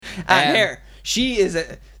And here, she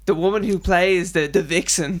is the woman who plays the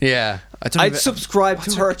vixen. Yeah. I'd subscribe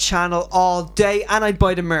to her channel all day, and I'd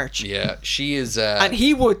buy the merch. Yeah, she is... and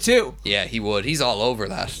he would too. Yeah, he would. He's all over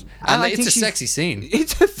that. And it's a sexy scene.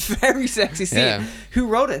 It's a very sexy scene. Yeah. Who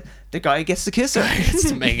wrote it? The guy gets to kiss her. Gets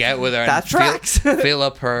to make out with her. That and tracks. Fill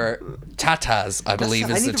up her tatas, I believe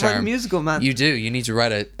is the term. I need to write a musical, man. You do. You need to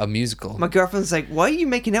write a musical. My girlfriend's like, why are you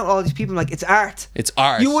making out with all these people? I'm like, it's art. It's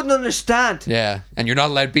art. You wouldn't understand. Yeah, and you're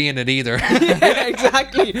not allowed to be in it either. Yeah,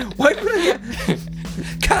 exactly. Why would I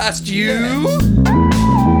cast you?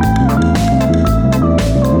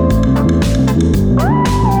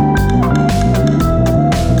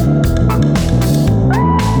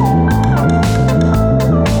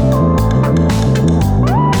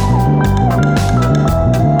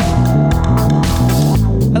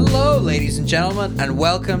 Gentlemen, and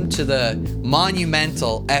welcome to the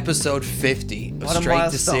monumental episode 50 of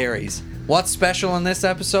Straight to Series. What's special in this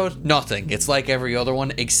episode? Nothing. It's like every other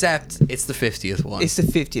one, except it's the 50th one. It's the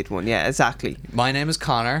 50th one, yeah, exactly. My name is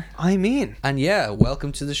Connor. I'm Ian. And yeah,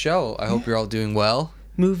 welcome to the show. I hope you're all doing well.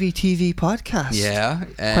 Movie TV podcast. Yeah.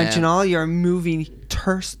 Quenching all your movie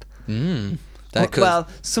thirst. Well,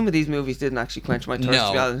 some of these movies didn't actually quench my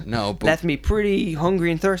thirst. No. But left me pretty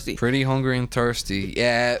hungry and thirsty.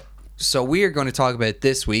 Yeah. So we are going to talk about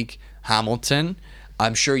this week Hamilton.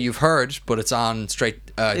 I'm sure you've heard, but it's on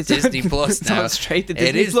Disney Plus now. It's on straight to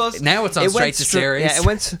Disney Plus. Now it's on straight to series. Yeah, it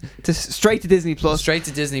went straight to Disney Plus. Straight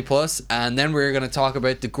to Disney Plus, and then we're going to talk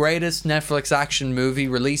about the greatest Netflix action movie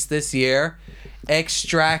released this year,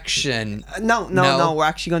 Extraction. No. We're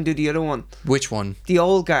actually going to do the other one. Which one? The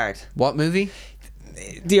Old Guard. What movie?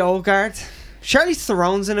 The Old Guard. Charlize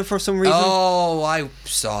Theron's in it for some reason. Oh, I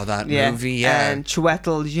saw that movie, yeah. And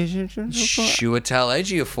Chiwetel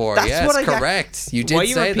Ejiofor. That's yes, what I correct. You did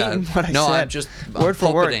say that. What I no, said. I'm just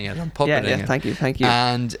puppeting it. I'm puppeting it. Thank you.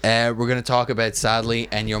 And we're going to talk about, sadly,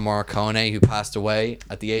 Ennio Morricone, who passed away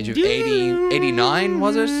at the age of 89,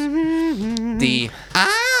 was it? The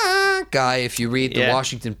guy, if you read the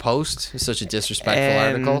Washington Post, it's such a disrespectful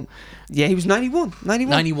article. Yeah, he was 91.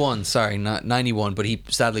 91, sorry, not 91, but he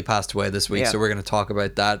sadly passed away this week, so we're going to talk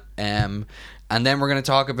about that. And then we're going to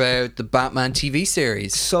talk about the Batman TV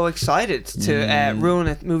series. So excited to ruin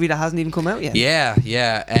a movie that hasn't even come out yet.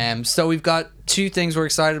 Yeah. So we've got two things we're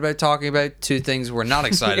excited about talking about, two things we're not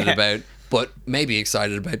excited about, but maybe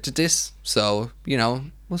excited about to this. So,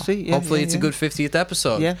 we'll see. Hopefully it's a good 50th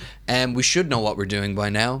episode. Yeah. And we should know what we're doing by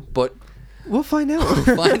now, but... We'll find out.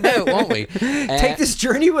 Won't we? Take this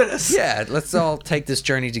journey with us. Yeah, let's all take this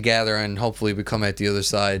journey together and hopefully we come out the other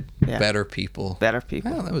side better people. Oh,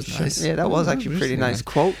 that was nice. Yeah, that was actually pretty nice.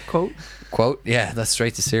 Quote. Yeah, that's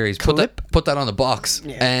straight to series. Clip. Put that on the box.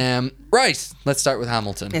 Yeah. Right, let's start with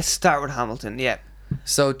Hamilton. Let's start with Hamilton, yeah.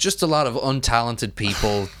 So just a lot of untalented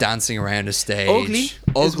people dancing around a stage. Ugly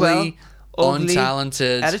as well.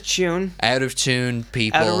 Untalented, out of tune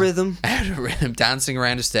people, out of rhythm, dancing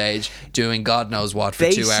around a stage, doing God knows what for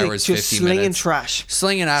 2 hours, 50 minutes,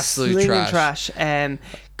 slinging absolute trash.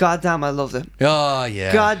 Goddamn, I loved it. Oh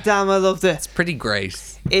yeah. Goddamn, I loved it. It's pretty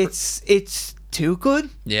great. It's too good.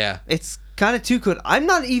 Yeah. It's kind of too good. I'm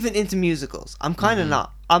not even into musicals. I'm kind of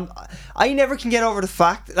not. I never can get over the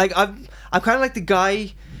fact. Like I'm kind of like the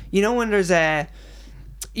guy. When there's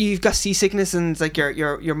you've got seasickness and it's like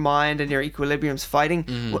your mind and your equilibrium's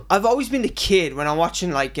fighting. I've always been the kid when I'm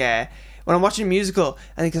watching a musical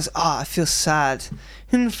and he goes, I feel sad.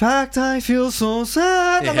 In fact, I feel so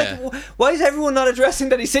sad. I'm like, why is everyone not addressing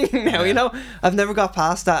that he's singing now? I've never got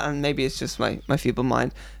past that, and maybe it's just my feeble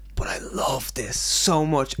mind, but I love this so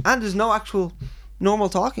much. And there's no actual normal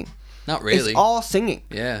talking. Not really. It's all singing.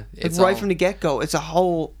 Yeah, it's right from the get-go.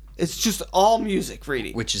 It's just all music,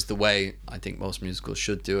 really. Which is the way I think most musicals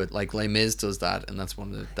should do it. Like Les Mis does that, and that's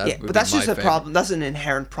one of the... but that's just a problem. That's an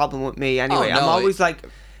inherent problem with me anyway. Oh, no, I'm always like...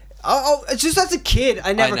 it's just as a kid,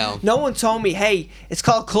 I know. No one told me, hey, it's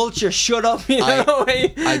called culture, shut up,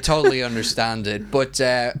 I totally understand it, but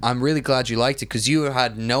I'm really glad you liked it, because you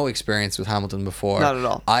had no experience with Hamilton before. Not at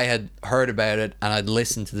all. I had heard about it, and I'd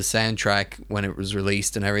listened to the soundtrack when it was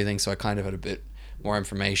released and everything, so I kind of had a bit more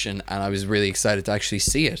information, and I was really excited to actually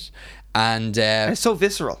see it. And it's so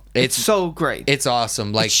visceral. It's so great. It's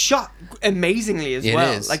awesome. Like, it's shot amazingly as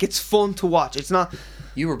well. Is. Like, it's fun to watch. It's not...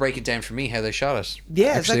 You were breaking down for me how they shot it.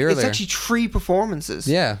 Yeah, it's actually 3 performances.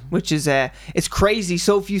 Yeah. Which is it's crazy.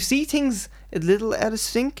 So if you see things a little out of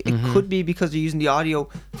sync, it could be because they're using the audio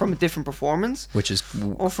from a different performance,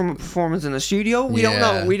 or from a performance in the studio. We don't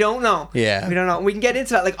know. Yeah. We don't know. We can get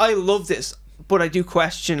into that. Like, I love this, but I do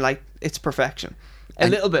question its perfection. a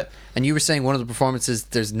little bit. And you were saying one of the performances,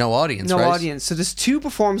 there's no audience, No right? audience. So there's 2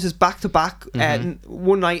 performances back to back,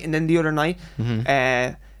 one night and then the other night.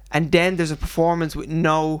 And then there's a performance with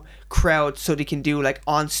no crowd, so they can do like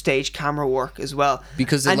on stage camera work as well.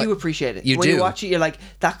 Because and you appreciate it. You when do. you watch it, you're like,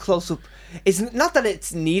 that close up. It's not that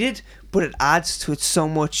it's needed, but it adds to it so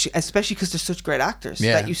much, especially because they're such great actors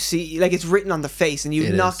that you see, like, it's written on the face, and you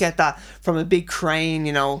would not get that from a big crane,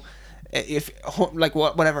 you know. If like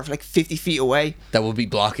whatever, like 50 feet away, that will be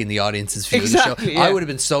blocking the audience's view of the show. I would have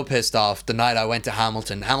been so pissed off the night I went to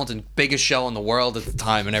Hamilton, biggest show in the world at the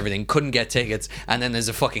time and everything, couldn't get tickets, and then there's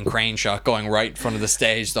a fucking crane shot going right in front of the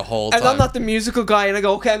stage the whole time. And I'm not the musical guy, and I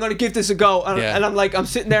go, okay, I'm going to give this a go, and I'm like, I'm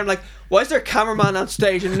sitting there, I'm like, why is there a cameraman on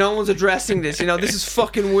stage and no one's addressing this? You know, this is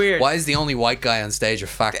fucking weird. Why is the only white guy on stage a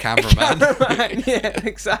fat cameraman? Yeah,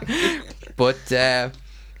 exactly. But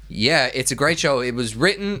yeah, it's a great show. It was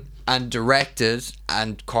written and directed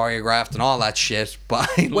and choreographed and all that shit by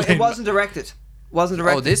Wait, it wasn't directed.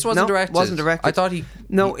 Oh, this wasn't directed? Wasn't directed. I thought he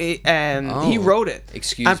he wrote it.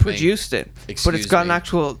 Excuse and me. produced it. But it's got an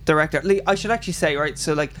actual director. I should actually say, right,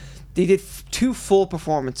 so like they did 2 full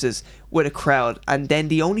performances with a crowd, and then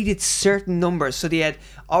they only did certain numbers, so they had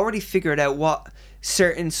already figured out what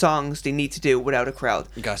certain songs they need to do without a crowd.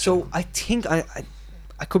 Gotcha. So I think I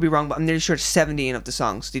could be wrong, but I'm nearly sure 17 of the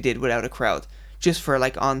songs they did without a crowd, just for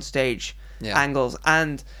like on stage angles.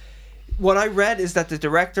 And what I read is that the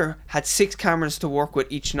director had 6 cameras to work with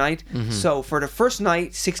each night. So for the first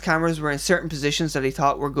night, 6 cameras were in certain positions that he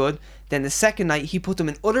thought were good. Then the second night, he put them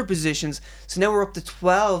in other positions. So now we're up to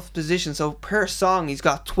 12 positions. So per song, he's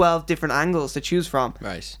got 12 different angles to choose from.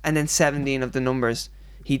 Right. And then 17 of the numbers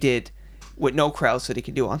he did with no crowd, so they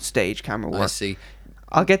could do on stage camera work. I see.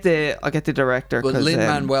 I'll get the director. Well,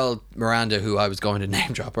 Lin-Manuel Miranda, who I was going to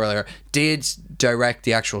name drop earlier, did direct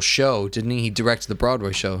the actual show, didn't he? He directed the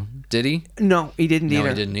Broadway show, did he? No, he didn't either. No,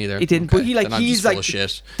 he didn't either. He didn't. Okay. But he's like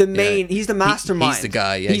the main. He's the mastermind. He's the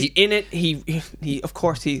guy. Yeah, he's in it. He of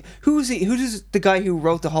course he. Who does the guy who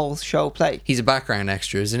wrote the whole show play? He's a background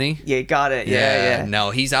extra, isn't he? Yeah, got it. Yeah.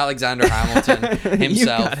 No, he's Alexander Hamilton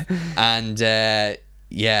himself, and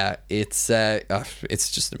it's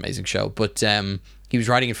just an amazing show. But he was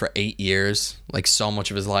writing it for 8 years. Like, so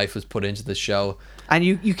much of his life was put into the show. And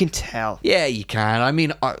you can tell. Yeah, you can. I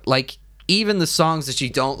mean, like, even the songs that you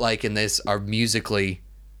don't like in this are musically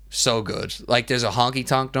so good. Like, there's a honky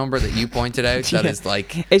tonk number that you pointed out that is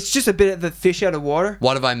like... It's just a bit of the fish out of water.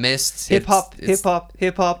 What have I missed? Hip hop,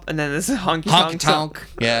 and then there's a honky tonk.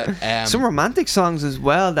 Yeah. Some romantic songs as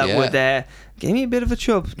well that would... Gave me a bit of a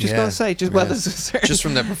chub. Just gotta say, just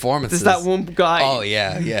from their performances. There's that one guy. Oh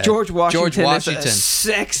yeah. George Washington. Is a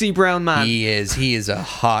sexy brown man. He is a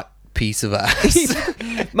hot piece of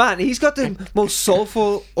ass. Man, he's got the most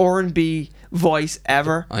soulful R&B voice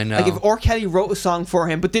ever. I know. Like, if R. Kelly wrote a song for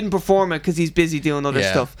him but didn't perform it because he's busy doing other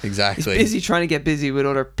stuff. Exactly. He's busy trying to get busy with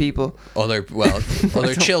other people. Other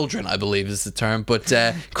children, I believe is the term. But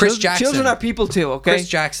Chris Jackson. Children are people too, okay? Chris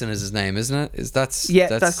Jackson is his name, isn't it? That's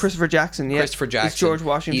Christopher Jackson. Yeah, Christopher Jackson. He's George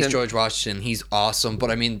Washington. He's George Washington. He's awesome.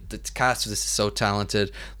 But I mean, the cast of this is so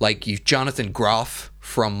talented. Like, you've Jonathan Groff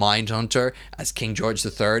from Mindhunter as King George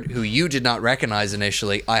III, who you did not recognize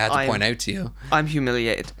initially. I had to point out to you. I'm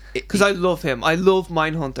humiliated because I love him. I love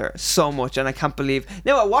Mindhunter so much, and I can't believe.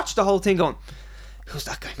 Now I watched the whole thing going, who's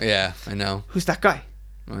that guy? Yeah, I know. Who's that guy?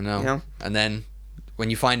 I know. You know? And then when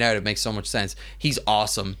you find out, it makes so much sense. He's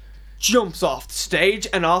awesome. Jumps off the stage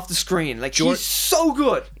and off the screen. Like, he's so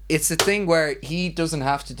good. It's the thing where he doesn't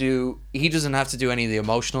have to do any of the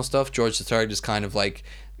emotional stuff. George III is kind of like,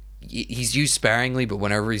 he's used sparingly, but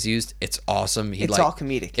whenever he's used, it's awesome. It's all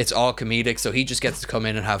comedic. It's all comedic, so he just gets to come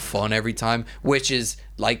in and have fun every time, which is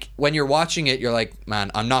like, when you're watching it, you're like,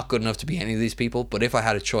 man, I'm not good enough to be any of these people, but if I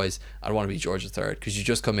had a choice, I'd want to be George III, because you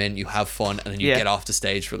just come in, you have fun, and then you get off the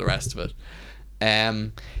stage for the rest of it.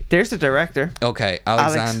 There's the director. Okay,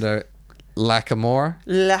 Alexander Lacamoire.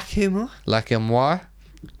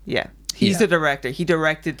 Yeah, he's the director. He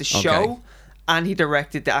directed the show. And he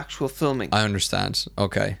directed the actual filming. I understand.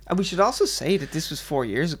 Okay. And we should also say that this was 4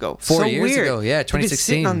 years ago. 4 years ago, yeah, 2016.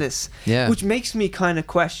 Sitting on this, which makes me kind of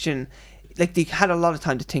question. Like, they had a lot of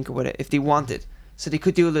time to tinker with it if they wanted, so they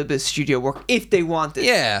could do a little bit of studio work if they wanted.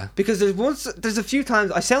 Yeah. Because there's a few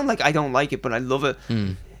times I sound like I don't like it, but I love it.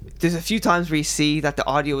 There's a few times where you see that the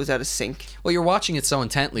audio is out of sync. Well, you're watching it so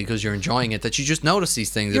intently because you're enjoying it that you just notice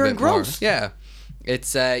these things You're a bit more. engrossed. Yeah.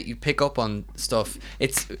 It's you pick up on stuff.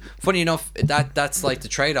 It's funny enough that's like the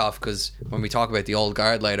trade-off, because when we talk about the Old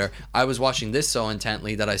Guard later, I was watching this so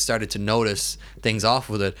intently that I started to notice things off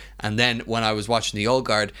with it, and then when I was watching the Old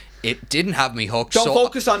Guard, it didn't have me hooked. Don't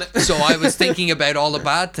focus on it. So I was thinking about all the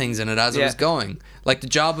bad things in it as it was going. Like, the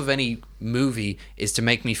job of any movie is to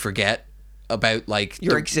make me forget about like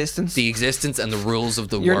your existence, the existence and the rules of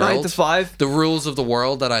the your world. 9 to 5, the rules of the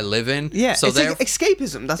world that I live in. Yeah, so it's like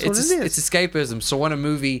escapism. That's what it is. It's escapism. So when a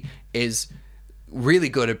movie is really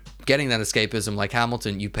good at getting that escapism, like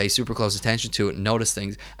Hamilton, you pay super close attention to it and notice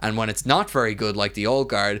things. And when it's not very good, like The Old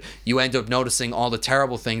Guard, you end up noticing all the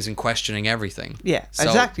terrible things and questioning everything. Yeah, so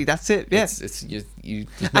exactly. That's it. Yeah, it's you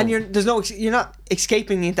and you're not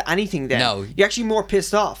escaping into anything. Then no, you're actually more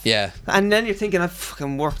pissed off. Yeah, and then you're thinking, I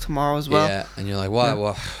fucking work tomorrow as well. Yeah, and you're like, why?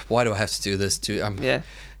 Well, why do I have to do this? Yeah.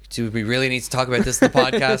 Do we really need to talk about this in the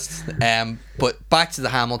podcast? But back to the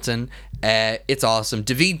Hamilton. It's awesome.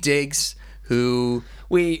 Daveed Diggs, who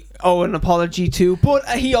we owe an apology to, but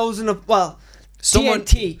he owes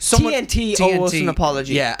TNT owes an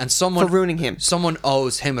apology. Yeah, and someone for ruining him. Someone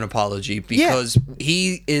owes him an apology because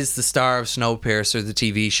he is the star of Snowpiercer, the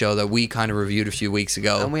TV show that we kind of reviewed a few weeks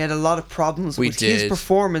ago. And we had a lot of problems with his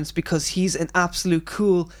performance because he's an absolute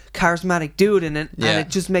cool, charismatic dude in it, and it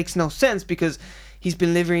just makes no sense because he's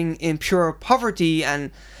been living in pure poverty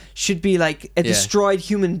and should be like a destroyed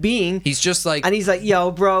human being. He's just like, and he's like,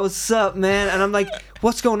 yo bro, what's up, man? And I'm like,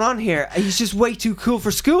 what's going on here? And he's just way too cool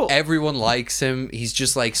for school. Everyone likes him. He's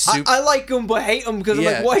just like super. I like him but hate him because I'm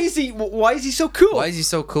like, why is he so cool? Why is he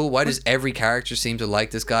so cool? Why does every character seem to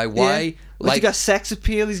like this guy? Why? Like, he's got sex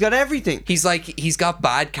appeal, he's got everything. He's got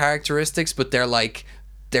bad characteristics, but they're like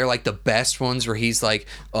the best ones, where he's like,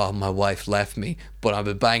 oh, my wife left me, but I've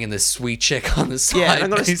been banging this sweet chick on the side. Yeah, and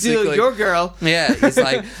I'm gonna steal your girl. Yeah, he's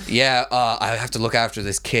like, I have to look after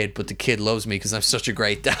this kid, but the kid loves me because I'm such a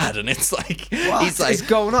great dad. And it's like, what is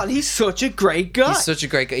going on? He's such a great guy. He's such a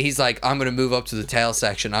great guy. He's like, I'm gonna move up to the tail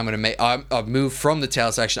section. I'll move from the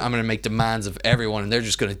tail section. I'm gonna make demands of everyone, and they're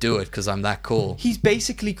just gonna do it because I'm that cool. He's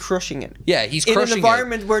basically crushing it. Yeah, he's crushing it in an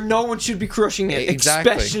environment where no one should be crushing it,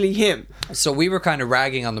 especially him. So we were kind of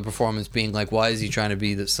ragging on the performance, being like, why is he trying to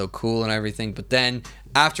be so cool and everything? But then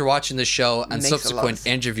after watching the show and subsequent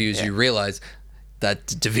interviews, you realize that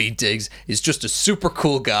Daveed Diggs is just a super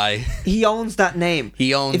cool guy. He owns that name.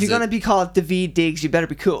 He owns it. If you're going to be called Daveed Diggs, you better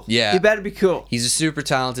be cool. Yeah. You better be cool. He's a super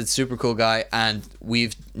talented, super cool guy, and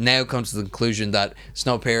we've now come to the conclusion that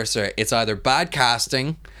Snowpiercer, it's either bad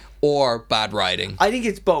casting or bad writing. I think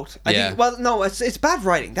it's both. It's bad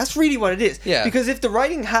writing. That's really what it is. Yeah. Because if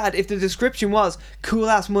the description was cool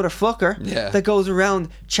ass motherfucker that goes around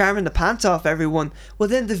charming the pants off everyone, well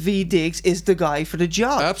then Daveed Diggs is the guy for the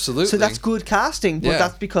job. Absolutely. So that's good casting, but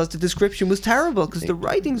that's because the description was terrible because the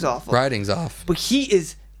writing's awful. Writing's off. But he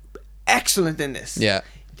is excellent in this. Yeah.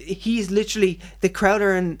 He's literally, the crowd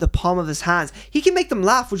are in the palm of his hands. He can make them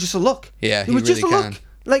laugh with just a look. Yeah, he really can.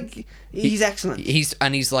 Like, he's excellent.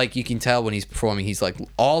 He's like, you can tell when he's performing, he's like,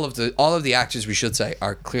 all of the actors, we should say,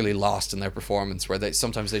 are clearly lost in their performance, where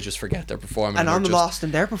sometimes they just forget they're performing. And I'm lost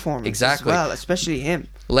in their performance exactly as well, especially him.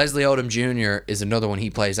 Leslie Odom Jr. is another one.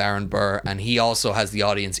 He plays Aaron Burr, and he also has the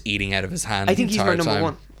audience eating out of his hand. I think he's my number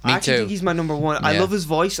one. Me I think he's my number one. I love his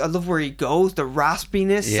voice. I love where he goes, the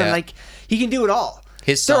raspiness, and like, he can do it all.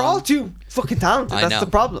 They're all too fucking talented. That's the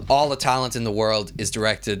problem. All the talent in the world is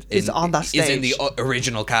directed on that stage. Is in the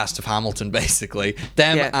original cast of Hamilton, basically.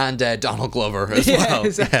 Them and Donald Glover as well.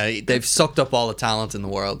 Exactly. Yeah, they've sucked up all the talent in the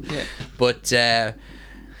world. Yeah. But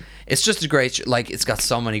it's just a great. Like, it's got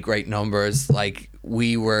so many great numbers. Like,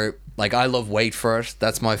 I love Wait For It.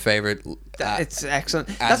 That's my favorite. It's excellent.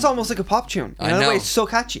 That's almost like a pop tune. I know. It's so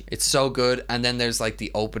catchy. It's so good. And then there's like the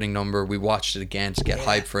opening number. We watched it again to get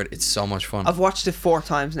hyped for it. It's so much fun. I've watched it 4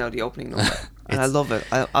 times now, the opening number. And I love it.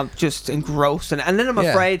 I'm just engrossed in it. And then I'm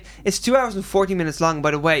afraid, it's 2 hours and 40 minutes long, by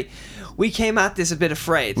the way. We came at this a bit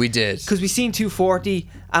afraid. We did. Because we seen 240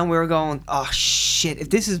 and we were going, oh shit, if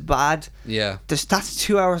this is bad, that's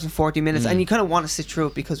 2 hours and 40 minutes. And you kind of want to sit through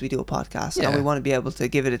it because we do a podcast and we want to be able to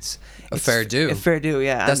give it its fair due. A fair due,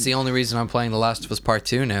 yeah. That's the only reason I'm playing The Last of Us Part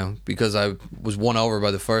 2 now, because I was won over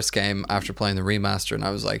by the first game after playing the remaster, and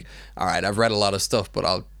I was like, alright, I've read a lot of stuff, but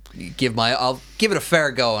I'll give it a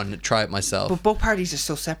fair go and try it myself. But both parties are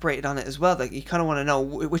so separated on it as well. Like, you kind of want to know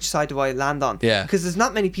which side do I land on. Yeah. Because there's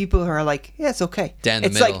not many people who are like, yeah, it's okay. Down the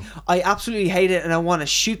middle. It's like, I absolutely hate it and I want to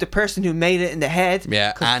shoot the person who made it in the head.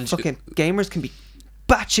 Yeah. And fucking gamers can be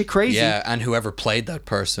batshit crazy. Yeah, and whoever played that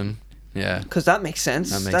person. Yeah. Because that makes sense.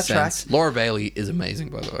 That makes sense. Tracks. Laura Bailey is amazing,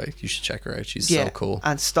 by the way. You should check her out. She's so cool.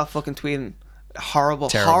 And stop fucking tweeting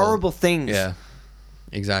horrible things. Yeah.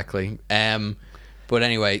 Exactly. But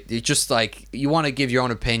anyway, it's just like you want to give your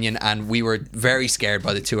own opinion, and we were very scared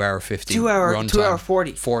by the 2-hour 50. 2 hour, run 2 hour time.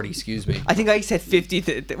 40. 40, excuse me. I think I said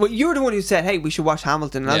 50. Well, you were the one who said, hey, we should watch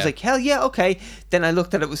Hamilton. And I was Yeah. like, hell yeah, okay. Then I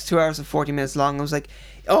looked at it, was 2 hours and 40 minutes long. I was like,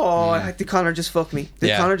 oh, the Connor just fucked me.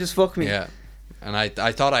 The Connor just fucked me. Yeah. And I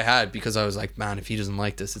thought I had, because I was like, man, if he doesn't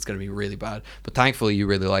like this, it's going to be really bad. But thankfully, you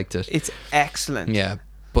really liked it. It's excellent. Yeah.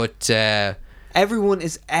 But Everyone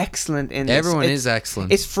is excellent in this. everyone is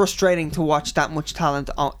excellent. It's frustrating to watch that much talent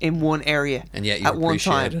in one area. And yet you at one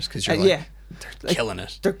appreciate time. it because you're like, yeah. they're killing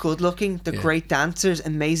it. They're good looking. They're Yeah. great dancers,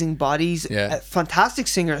 amazing bodies, Yeah. fantastic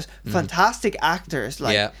singers, fantastic actors.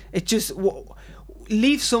 Like Yeah. it just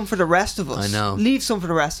leave some for the rest of us. I know. Leave some for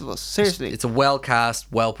the rest of us. Seriously. It's a well cast,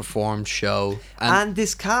 well performed show. And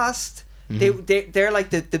this cast, they're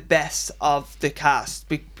like the best of the cast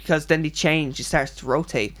because then they change. It starts to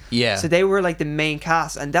rotate. Yeah. So they were like the main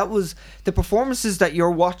cast, and that was the performances that you're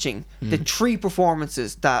watching. The 3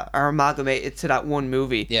 performances that are amalgamated to that one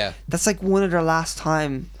movie. Yeah. That's like one of their last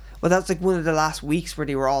time. Well, that's like one of the last weeks where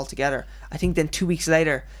they were all together. I think then 2 weeks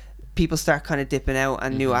later, people start kind of dipping out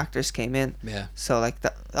and new actors came in. Yeah. So like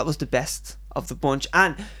that was the best of the bunch,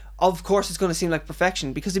 and of course it's going to seem like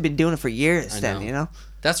perfection because they've been doing it for years. I Then know. you know.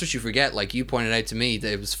 That's what you forget. Like you pointed out to me,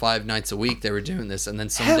 that it was 5 nights a week they were doing this, and then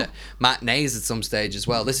some Hell. matinees at some stage as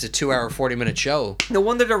well. This is a 2 hour 40-minute show. No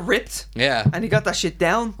wonder they're ripped. Yeah. And he got that shit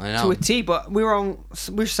down I know. to a T. But we were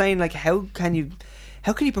saying like, how can you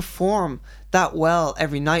perform that well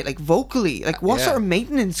every night, like vocally? Like what Yeah. sort of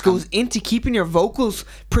maintenance goes into keeping your vocals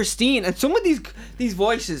pristine? And some of these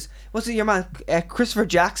voices, what's it, your man Christopher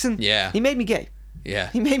Jackson? Yeah. He made me gay.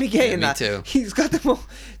 Yeah. He made me gay Yeah, in me that. too. He's got the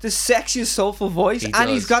sexiest, soulful voice, He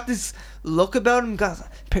and he's does. got this look about him. Got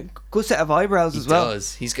a good set of eyebrows as well.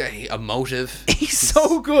 Does. He's got a motive. He's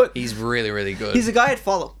so good. He's really, really good. He's a guy I'd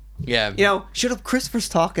follow. Yeah. You know, shut up, Christopher's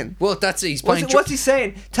talking. Well, that's it. He's playing. What's he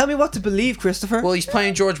saying? Tell me what to believe, Christopher. Well, he's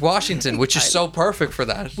playing George Washington, which is so perfect for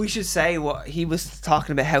that. We should say what he was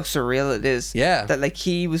talking about, how surreal it is. Yeah. That like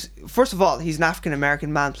he was, first of all, he's an African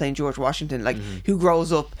American man playing George Washington, like who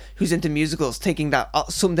grows up, who's into musicals, thinking that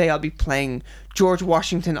someday I'll be playing George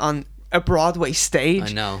Washington on a Broadway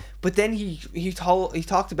stage. I know. But then he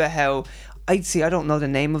talked about how I don't know the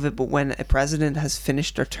name of it, but when a president has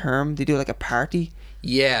finished their term, they do like a party.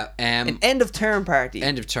 Yeah. An end of term party.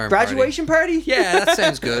 End of term graduation party. Yeah, that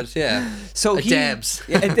sounds good. Yeah. So A Debs.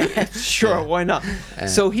 Yeah, a Debs. Sure, why not?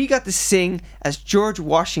 So he got to sing as George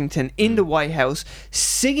Washington in the White House,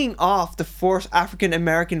 singing off the first African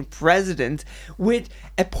American president with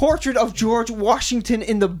a portrait of George Washington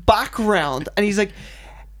in the background, and he's like,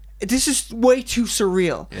 this is way too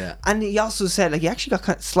surreal. Yeah. And he also said, like, he actually got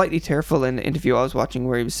kind of slightly tearful in the interview I was watching,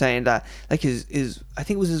 where he was saying that, like, his I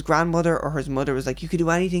think it was his grandmother or his mother was like, you could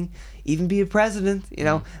do anything, even be a president, you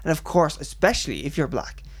know. And of course, especially if you're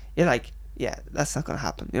black, you're like, yeah, that's not gonna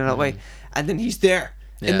happen, you know, that way. And then he's there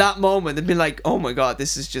in that moment and been like, oh my god,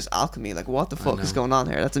 this is just alchemy. Like, what the fuck is going on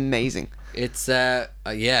here? That's amazing. It's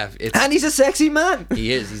it's And he's a sexy man.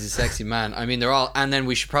 He is. He's a sexy man. I mean, they're all. And then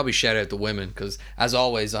we should probably shout out the women, because as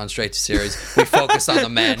always on Straight to Series, we focus on the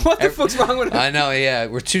men. What the fuck's wrong with it? I know. Yeah,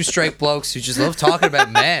 we're 2 straight blokes who just love talking about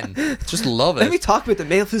men. Just love it. Let me talk about the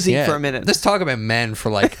male physique for a minute. Let's talk about men for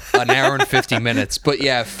like an hour and 50 minutes. But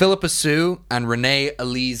yeah, Philippa Sue and Renee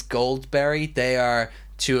Elise Goldberry, they are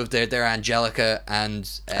two of they're Angelica and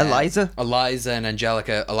Eliza and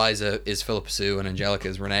Angelica. Eliza is Philippa Sue and Angelica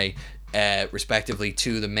is Renee, respectively,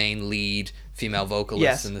 two of the main lead female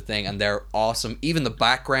vocalists in the thing, and they're awesome. Even the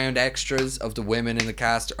background extras of the women in the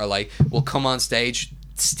cast are like, will come on stage,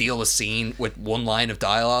 steal a scene with one line of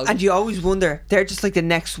dialogue, and you always wonder, they're just like the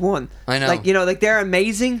next one. I know, like, you know, like they're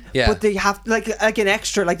amazing, yeah, but they have like an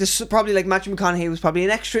extra. Like this, probably like Matthew McConaughey was probably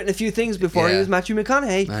an extra in a few things before he was Matthew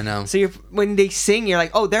McConaughey. I know. So when they sing, you're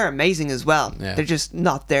like, oh, they're amazing as well. Yeah. They're just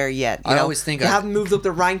not there yet. You I know? always think they haven't moved up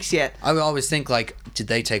the ranks yet. I would always think, like, did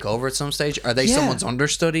they take over at some stage? Are they someone's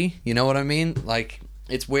understudy? You know what I mean? Like,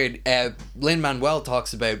 it's weird. Lin-Manuel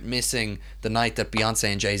talks about missing the night that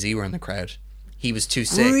Beyonce and Jay-Z were in the crowd. He was too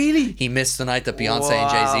sick. Really? He missed the night that Beyonce and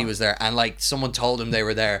Jay-Z was there, and like someone told him they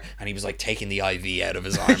were there, and he was like taking the IV out of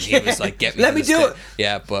his arm. He was like, "Get me, let me do it."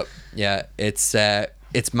 Yeah, but yeah, it's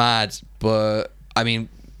mad. But I mean,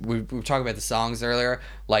 we were talking about the songs earlier.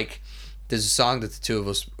 Like, there's a song that the two of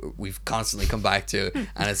us, we've constantly come back to,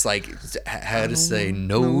 and it's like, how to say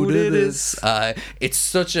no to this. It's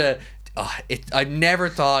such a. I never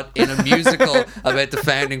thought in a musical about the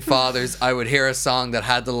founding fathers I would hear a song that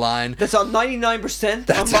had the line that's on 99%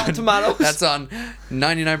 on Rotten Tomatoes. That's on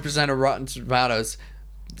 99% of Rotten Tomatoes.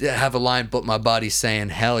 have a line, but my body's saying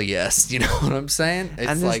hell yes. You know what I'm saying? It's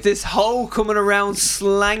and there's this hoe coming around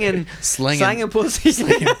slanging pussy.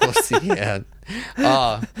 Slinging pussy, yeah.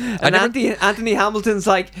 And Anthony Hamilton's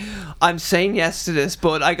like, I'm saying yes to this,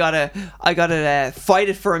 but I gotta fight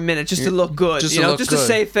it for a minute just to look good, just to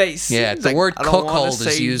save face. Yeah, it's the word cuckold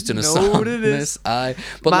is used in a song.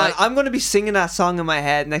 But man, I'm gonna be singing that song in my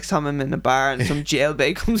head next time I'm in the bar and some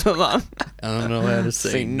jailbait comes along. I don't know how to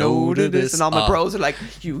say no to this, and all my bros are like,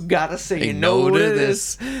 you gotta say no to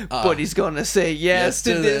this, but he's gonna say yes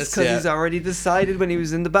to this because he's already decided when he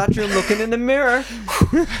was in the bathroom looking in the mirror.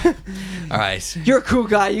 All right. You're a cool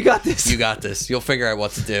guy. You got this. You got this. You'll figure out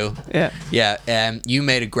what to do. Yeah. Yeah. You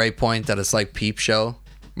made a great point that it's like Peep Show.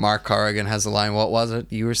 Mark Corrigan has a line. What was it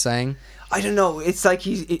you were saying? I don't know. It's like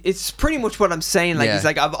it's pretty much what I'm saying. Like he's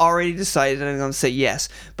like, I've already decided I'm going to say yes,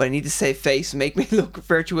 but I need to save face and make me look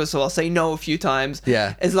virtuous, so I'll say no a few times.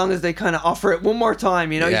 Yeah. As long as they kind of offer it one more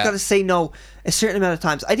time, you've got to say no a certain amount of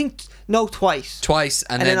times. I think no twice.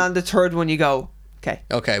 And then on the third one you go,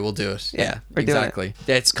 okay, we'll do it. Yeah, we're exactly.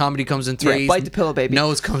 It's comedy comes in threes. Yeah, bite the pillow, baby.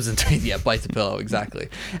 Nose comes in threes. Yeah, bite the pillow. Exactly.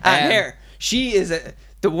 And here, she is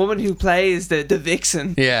the woman who plays the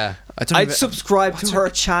vixen. Yeah, I'd subscribe to her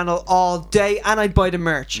channel all day, and I'd buy the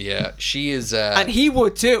merch. Yeah, she is. And he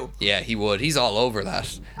would too. Yeah, he would. He's all over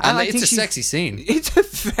that. And it's a sexy scene. It's a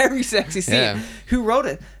very sexy scene. Yeah. Who wrote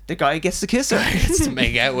it? The guy who gets to kiss her. Gets to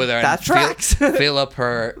make out with her. That tracks. Fill up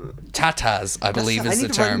her tatas, I believe is the term. I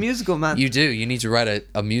need to write a musical, man. You do. You need to write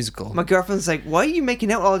a musical. My girlfriend's like, why are you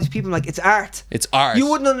making out with all these people? I'm like, it's art. It's art. You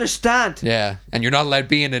wouldn't understand. Yeah, and you're not allowed to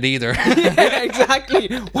be in it either. Yeah, exactly.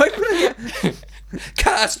 Why would I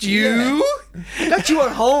cast you? Yeah. Got you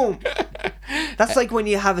at home. That's like when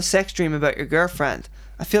you have a sex dream about your girlfriend.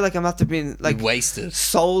 I feel like I'm after being like wasted,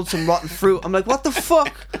 sold some rotten fruit. I'm like, what the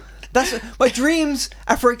fuck? That's my dreams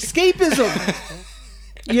are for escapism.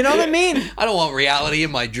 You know what I mean? I don't want reality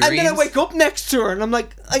in my dreams. And then I wake up next to her and I'm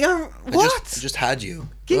like, what? I just had you.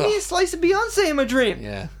 Give me a slice of Beyonce in my dream.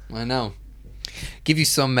 Yeah, I know. Give you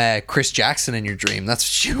some Chris Jackson in your dream. That's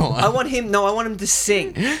what you want. I want him to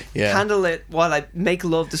sing. Yeah. Candlelit while I make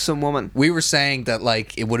love to some woman. We were saying that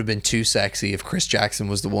like it would have been too sexy if Chris Jackson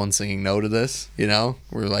was the one singing no to this. You know,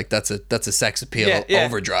 we're like that's a sex appeal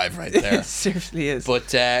overdrive right there. It seriously is.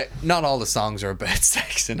 But not all the songs are about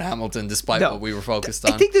sex in Hamilton, despite what we were focused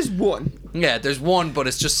on. I think there's one. Yeah, there's one, but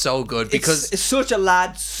it's just so good because it's such a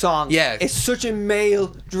lad song. Yeah, it's such a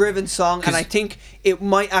male-driven song, and I think it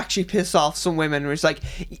might actually piss off some women. Where it's like,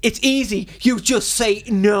 it's easy, you just say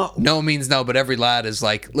no. No means no, but every lad is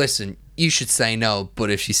like, listen, you should say no, but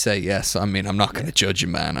if you say yes, I mean, I'm not going to judge you,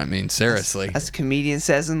 man. I mean, seriously. As the comedian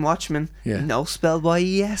says in Watchmen, no spelled by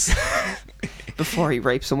yes. Before he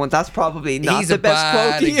rapes someone. That's probably not the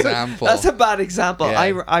best quote. Example. That's a bad example.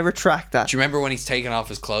 Yeah. I retract that. Do you remember when he's taking off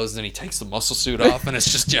his clothes and then he takes the muscle suit off and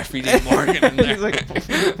it's just Jeffrey Dean Morgan in there? He's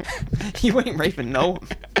like, you ain't raping no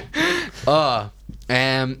one.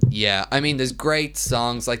 Yeah, I mean, there's great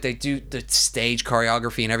songs. Like, they do the stage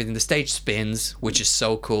choreography and everything. The stage spins, which is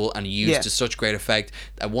so cool and used to such great effect.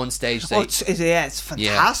 At one stage, it's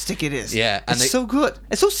fantastic. It is. Yeah, and it's so good.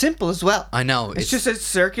 It's so simple as well. I know. It's just a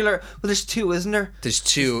circular. Well, there's two, isn't there? There's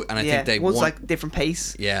two, and I think they one's like different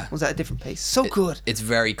pace. Yeah, one's at a different pace. So good. It's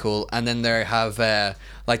very cool. And then they have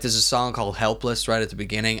like there's a song called "Helpless" right at the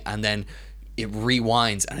beginning, and then it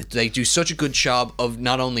rewinds, and they do such a good job of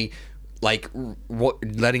not only like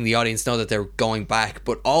letting the audience know that they're going back,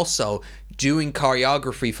 but also doing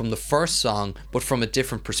choreography from the first song, but from a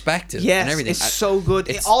different perspective. Yes, and everything. It's so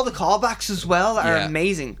good. All the callbacks as well are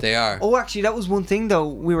amazing. They are. Oh, actually, that was one thing though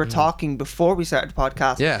we were talking before we started the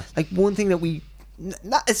podcast. Yeah. Like one thing that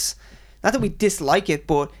not that we dislike it,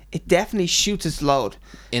 but it definitely shoots its load.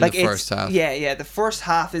 In the first half. Yeah. The first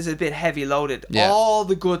half is a bit heavy loaded. Yeah. All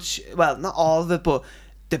the good, well, not all of it, but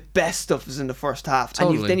the best stuff is in the first half.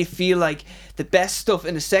 Totally. And then you feel like the best stuff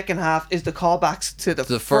in the second half is the callbacks to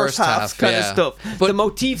the first half kind of stuff. But the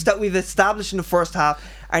motifs that we've established in the first half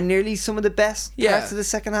are nearly some of the best parts of the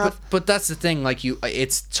second half. But that's the thing, like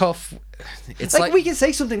it's tough. It's like we can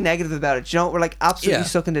say something negative about it, you know? We're like absolutely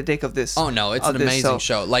sucking the dick of this. Oh no, it's an amazing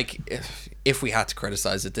show. Like if we had to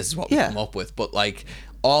criticize it, this is what we come up with. But like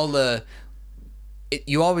all the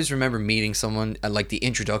you always remember meeting someone and like the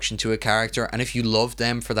introduction to a character, and if you love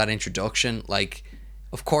them for that introduction, like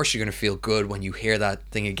of course you're gonna feel good when you hear that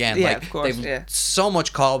thing again. Yeah, like of course, they've so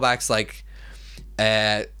much callbacks, like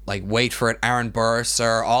Wait for It, Aaron Burr,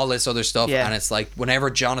 Sir, all this other stuff, and it's like whenever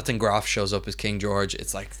Jonathan Groff shows up as King George,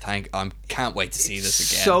 it's like can't wait to see this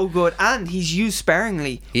again. So good, and he's used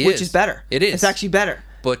sparingly, which is better. It is. It's actually better.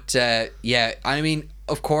 But I mean,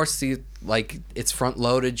 of course, it's front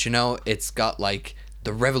loaded. You know, it's got like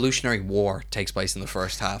the Revolutionary War takes place in the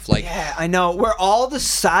first half. Like, yeah, I know. Where all the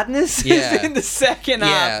sadness Yeah. is in the second half.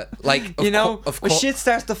 yeah, like You know, of when course. shit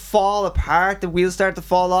starts to fall apart, the wheels start to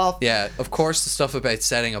fall off. Yeah, of course, the stuff about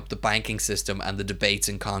setting up the banking system and the debates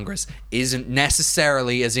in Congress isn't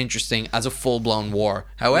necessarily as interesting as a full-blown war.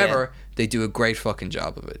 However, they do a great fucking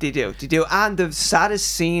job of it. They do. And the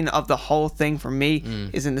saddest scene of the whole thing for me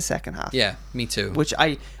is in the second half. Yeah, me too. Which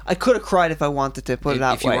I could have cried if I wanted to, put it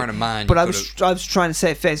that If you way. weren't a man, but you I was trying to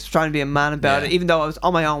save face, trying to be a man about Yeah. it, even though I was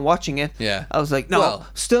on my own watching it. Yeah. I was like, no, Well-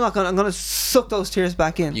 still not gonna. I'm gonna suck those tears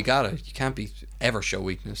back in. You can't be ever show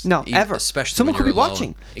weakness. No, ever. Especially someone when could be you're alone.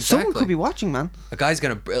 watching. Exactly. Someone could be watching, man. A guy's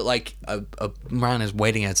gonna like a man is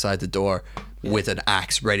waiting outside the door with an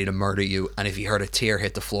axe ready to murder you, and if he heard a tear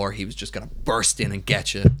hit the floor, he was just gonna burst in and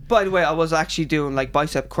get you. By the way, I was actually doing like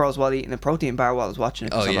bicep curls while eating a protein bar while I was watching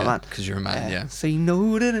it. 'cause Oh I'm a yeah, man. because you're a man. Yeah. So you know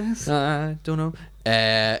what it is. I don't know.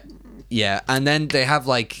 Yeah, and then they have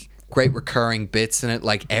like great recurring bits in it.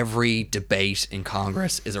 Like every debate in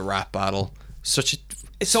Congress is a rap battle.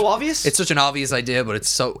 It's so obvious. It's such an obvious idea, but it's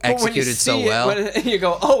so But when you executed so see it, well. you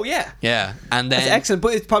go, oh yeah. Yeah, and then That's excellent,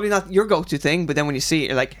 but it's probably not your go-to thing. But then when you see it,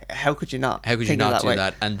 you're like, how could you not? how could you think of not do way?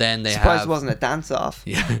 that? And then they Surprised have it wasn't a dance-off.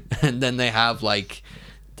 yeah, and then they have like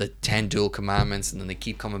the 10 dual commandments, and then they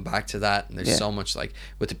keep coming back to that. And there's Yeah. so much like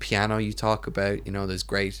with the piano you talk about. You know, there's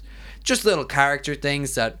great, just little character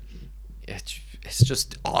things that it's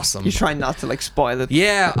just awesome. You try not to like spoil it.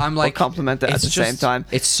 Yeah, I'm like compliment it at it's the same time.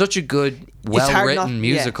 It's such a good, It's hard well not- written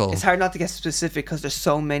musical. Yeah, it's hard not to get specific because there's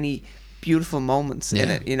so many beautiful moments in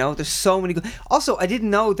Yeah. it. You know, there's so many good. Also, I didn't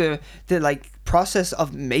know the like process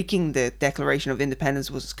of making the Declaration of Independence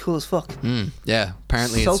was cool as fuck. Yeah,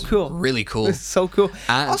 apparently So it's cool. really cool. It's so cool.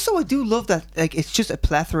 And- Also, I do love that like it's just a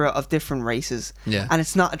plethora of different races. Yeah. and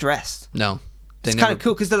it's not addressed. No, they It's never. kind of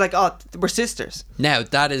cool because they're like, oh, we're sisters. Now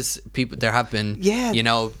that is people. There have been Yeah. you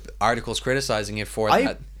know, articles criticizing it for I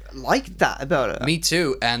that. like that about it. Me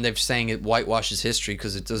too, and they're saying it whitewashes history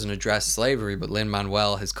because it doesn't address slavery. But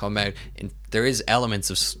Lin-Manuel has come out, and there is elements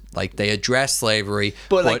of like they address slavery,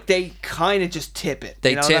 but like they kind of just tip it. they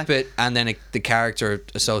you know, tip like- it, and then the character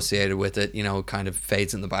associated with it, you know, kind of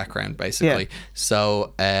fades in the background, basically. Yeah.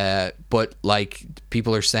 So, but like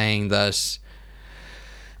people are saying that,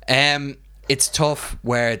 it's tough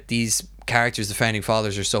where these characters, the founding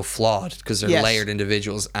fathers, are so flawed because they're Yes. layered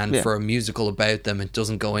individuals, and Yeah. for a musical about them, it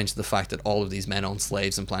doesn't go into the fact that all of these men own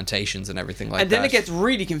slaves and plantations and everything like that. And then it gets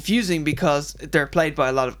really confusing because they're played by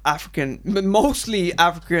a lot of mostly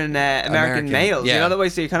African American males. yeah. You know that way,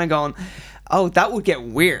 so you're kind of going, oh, that would get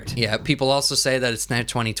weird. Yeah, people also say that it's now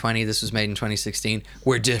 2020. This was made in 2016.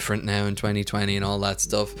 We're different now in 2020 and all that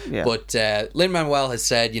stuff. Yeah. But Lin-Manuel has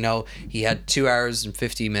said, you know, he had 2 hours and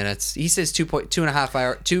 50 minutes. He says 2.5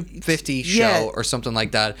 hour, 250 show Yeah. or something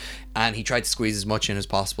like that. And he tried to squeeze as much in as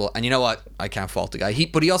possible. And you know what? I can't fault the guy.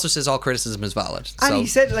 But he also says all criticism is valid. And So he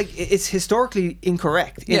said like it's historically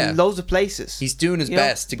incorrect in Yeah. loads of places. he's doing his You know?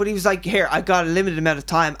 best. To, But he was like, here, I got a limited amount of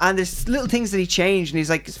time, and there's little things that he changed, and he's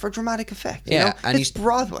like, it's for dramatic effect. You Yeah, know? and it's he's-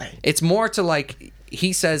 Broadway. it's more to like...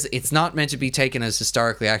 He says it's not meant to be taken as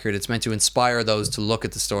historically accurate. It's meant to inspire those to look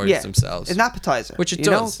at the stories Yeah, themselves. an appetizer, Which it you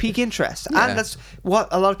does. know, pique interest, Yeah. and that's what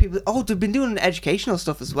a lot of people. Oh, they've been doing educational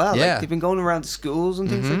stuff as well. Yeah. Like, they've been going around to schools and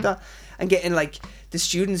things like that, and getting like the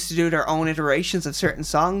students to do their own iterations of certain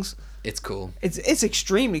songs. It's cool. It's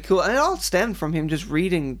extremely cool, and it all stemmed from him just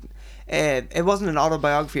reading. It wasn't an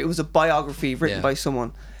autobiography; it was a biography written Yeah. by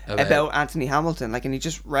someone about Anthony Hamilton. Like, and he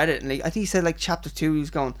just read it, and I think he said like chapter 2, he was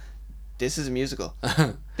going, "This is a musical.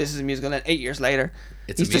 This is a musical." And then 8 years later,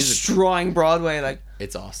 It's a he's musical. destroying Broadway. Like,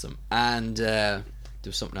 It's awesome. And there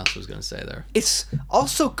was something else I was going to say there. it's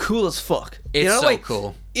also cool as fuck. It's You know, so like,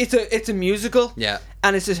 cool. It's a musical. Yeah.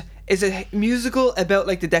 And it's a musical about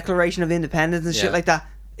like the Declaration of Independence and Yeah. shit like that.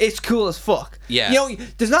 It's cool as fuck. Yeah. You know,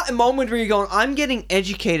 there's not a moment where you're going, I'm getting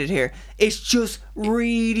educated here. It's just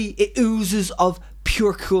really, it oozes of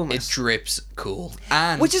pure It coolness. drips cool.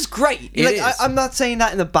 And Which is great. It Like, is. I'm not saying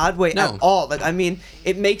that in a bad way No. at all. Like, I mean,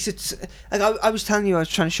 it makes it. Like, I was telling you, I was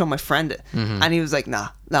trying to show my friend it, and he was like,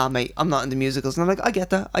 "Nah, mate, I'm not into musicals." And I'm like, "I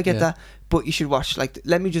get that, Yeah. that, but you should watch. Like,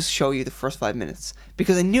 let me just show you the first 5 minutes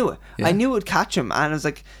because I knew it. Yeah. I knew it would catch him, and I was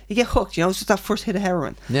like, you get hooked. You know, it's just that first hit of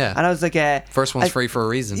heroin. Yeah. And I was like, first one's I- free for a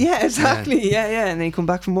reason. Yeah, exactly. Yeah. And then he come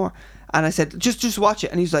back for more. And I said, just watch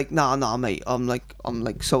it. And he's like, nah, mate. I'm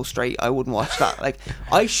like so straight. I wouldn't watch that. Like,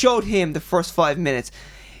 I showed him the first 5 minutes.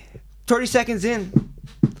 30 seconds in,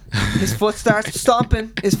 his foot starts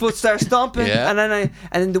stomping. Yeah.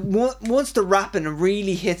 And then once the rapping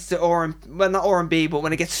really hits the not R&B, but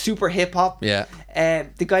when it gets super hip hop. Yeah.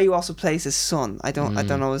 The guy who also plays his son, I don't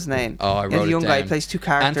know his name. Oh, I Yeah, wrote the young it guy down. plays two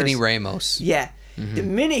characters. Anthony Ramos. Yeah. The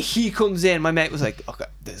minute he comes in, my mate was like, okay,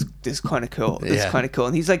 this is kind of cool. This is kind of cool.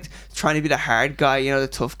 And he's like trying to be the hard guy, you know, the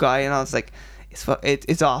tough guy. And I was like,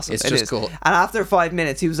 it's awesome. It's just cool. And after 5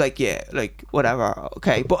 minutes, he was like, yeah, like, whatever,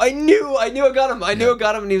 okay. But I knew I got him. I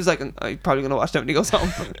got him. And he was like, I'm probably going to watch that when he goes home.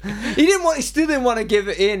 He still didn't want to give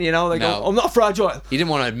it in, you know, like, No. I'm not fragile. He didn't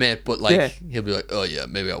want to admit, but like he'll be like, oh yeah,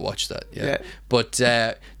 maybe I'll watch that. Yeah. But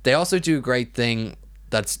they also do a great thing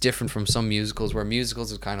that's different from some musicals, where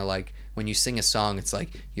musicals is kind of like, when you sing a song, it's like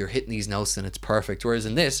you're hitting these notes and it's perfect. Whereas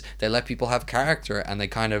in this, they let people have character and they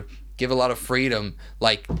kind of give a lot of freedom,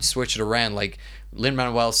 like switch it around. Like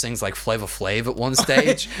Lin-Manuel sings like Flava Flav at one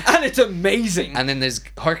stage. And it's amazing. And then there's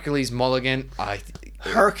Hercules Mulligan.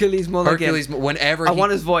 Hercules Mulligan. Whenever I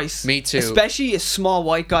want his voice. Me too. Especially a small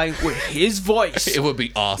white guy with his voice. It would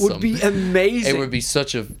be awesome. Would be amazing. It would be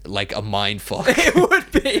such a mind fuck. It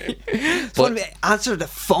would be. But answer the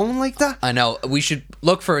phone like that. I know. We should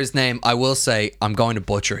look for his name. I will say I'm going to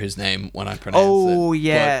butcher his name when I pronounce it. Oh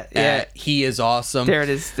yeah, but, he is awesome. There it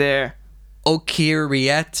is. There.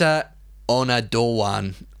 Okirieta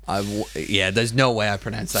Onadowan. There's no way I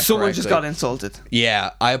pronounced that Someone correctly. just got insulted.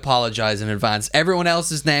 Yeah, I apologize in advance. Everyone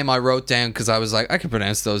else's name I wrote down because I was like, I can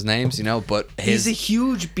pronounce those names, you know, but he's a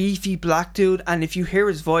huge, beefy black dude, and if you hear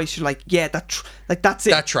his voice, you're like, yeah, that's it.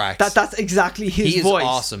 That tracks. That's exactly his voice. He is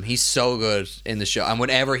awesome. He's so good in the show, and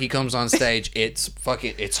whenever he comes on stage, it's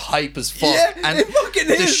hype as fuck. Yeah, and it fucking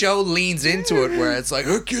the is. show leans into it where it's like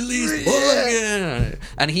Hercules Mulligan.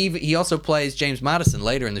 And he also plays James Madison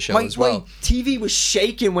later in the show as well. My TV was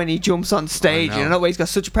shaking when he jumps on stage. You know why he's got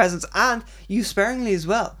such a presence, and used sparingly as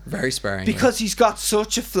well. Very sparingly. Because he's got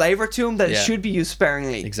such a flavour to him that it should be used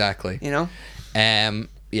sparingly. Exactly. You know?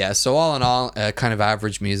 Yeah, so all in all, kind of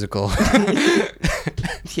average musical.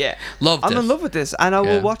 Yeah. Loved it. I'm in love with this, and I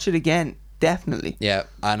will watch it again, definitely. Yeah,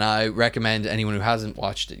 and I recommend anyone who hasn't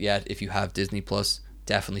watched it yet, if you have Disney Plus,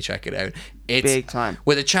 definitely check it out. It's big time.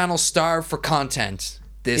 With a channel starved for content,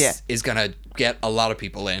 this is going to get a lot of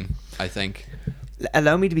people in, I think.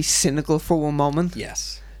 Allow me to be cynical for one moment.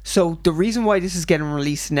 Yes. So the reason why this is getting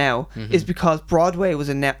released now is because Broadway was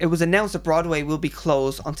it was announced that Broadway will be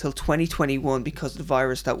closed until 2021 because of the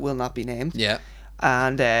virus that will not be named. Yeah.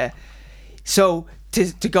 And so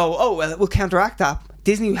to go, oh well, we'll counteract that.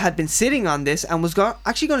 Disney had been sitting on this and was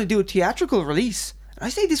actually going to do a theatrical release. I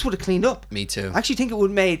say this would have cleaned up. Me too. I actually think it would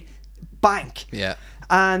have made bank. Yeah.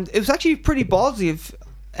 And it was actually pretty ballsy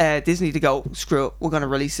of Disney to go, screw it, we're going to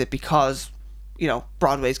release it because, you know,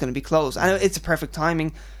 Broadway is going to be closed. And it's a perfect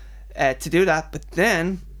timing to do that. But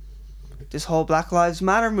then this whole Black Lives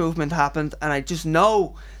Matter movement happened, and I just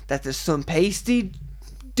know that there's some pasty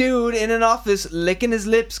dude in an office licking his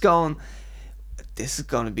lips going, this is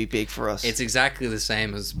going to be big for us. It's exactly the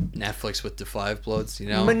same as Netflix with the Five Bloods, you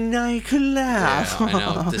know? Maniacal laugh. Yeah, I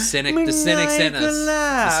know. The cynics in us.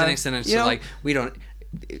 The cynics in us are like, we don't...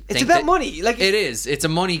 It's about money. Like it is. It's a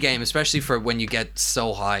money game, especially for when you get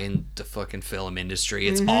so high in the fucking film industry.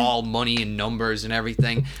 It's all money and numbers and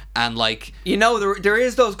everything. And like, you know, there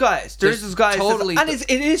is those guys. There's those guys. Totally. And it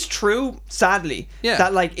is true, sadly,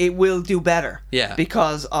 that like it will do better. Yeah.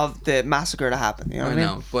 Because of the massacre that happened. You know what I mean?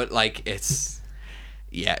 know, but like it's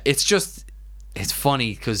just it's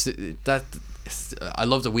funny because I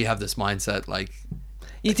love that we have this mindset like.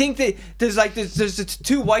 You think that there's the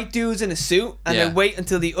two white dudes in a suit, and they wait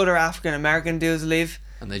until the other African American dudes leave,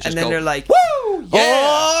 and they just and then go, they're like, "Woo! Yeah!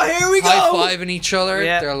 Oh, here we go!" High-fiving each other.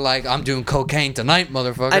 Yeah. They're like, "I'm doing cocaine tonight,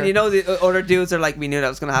 motherfucker." And you know the other dudes are like, "We knew that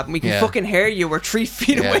was gonna happen. We can fucking hear you. We're 3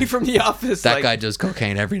 feet away from the office." That guy does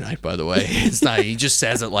cocaine every night, by the way. It's not. He just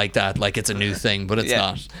says it like that, like it's a new thing, but it's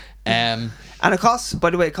not. And it costs,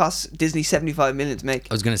 by the way, Disney $75 million to make.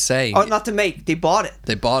 I was gonna say, oh, not to make, they bought it.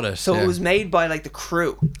 They bought it, so it was made by like the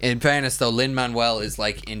crew. In fairness, though, Lin-Manuel is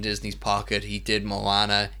like in Disney's pocket. He did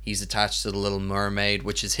Moana. He's attached to The Little Mermaid,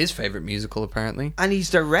 which is his favorite musical, apparently. And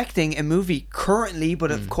he's directing a movie currently,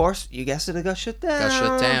 but of course, you guessed it, got shut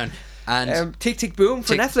down. And Tick Tick Boom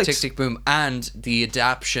for Netflix. Tick Tick Boom, and the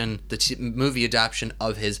movie adaptation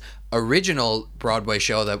of his original Broadway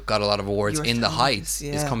show that got a lot of awards, In the Heights,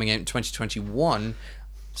 is coming out in 2021.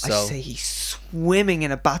 So I say he's swimming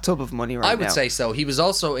in a bathtub of money right now. I would say so. He was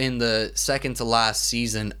also in the second to last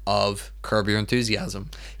season of Curb Your Enthusiasm.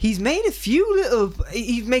 He's made a few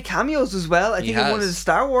he's made cameos as well. I think in one of the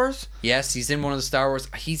Star Wars. Yes, he's in one of the Star Wars.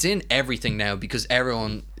 He's in everything now because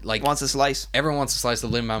everyone wants a slice. Everyone wants a slice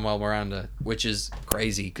of Lin-Manuel Miranda, which is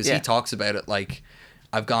crazy because he talks about it like,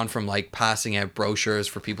 I've gone from like passing out brochures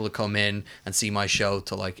for people to come in and see my show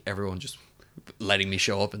to like everyone just letting me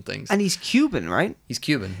show up in things. And he's Cuban, right? He's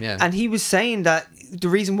Cuban, yeah. And he was saying that the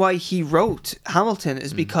reason why he wrote Hamilton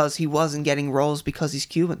is because he wasn't getting roles because he's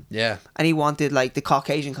Cuban. Yeah. And he wanted like the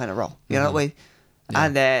Caucasian kind of role, you know that way. Yeah.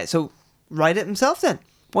 And so write it himself then.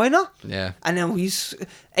 Why not? Yeah. And then he's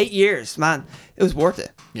 8 years, man. It was worth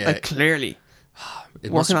it. Yeah. Like clearly. It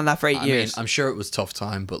Working on that for 8 years. I'm sure it was a tough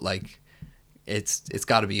time, but like it's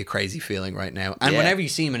got to be a crazy feeling right now. And Yeah. whenever you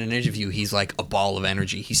see him in an interview, he's like a ball of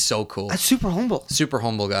energy. He's so cool. And super humble. Super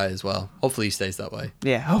humble guy as well. Hopefully he stays that way.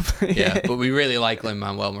 Yeah, hopefully. Yeah, but we really like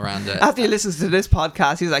Lin-Manuel Miranda. After he listens to this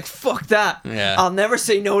podcast, he's like, fuck that. Yeah. I'll never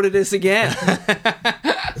say no to this again.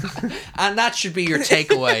 And that should be your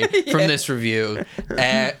takeaway from this review.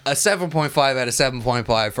 A 7.5 out of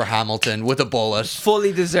 7.5 for Hamilton with a bullet.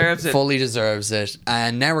 Fully deserves it. Fully deserves it.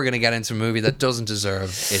 And now we're going to get into a movie that doesn't deserve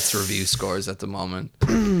its review scores at the moment.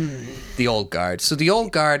 The Old Guard. So The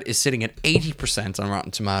Old Guard is sitting at 80% on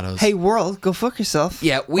Rotten Tomatoes. Hey, world, go fuck yourself.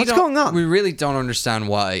 Yeah, what's going on? We really don't understand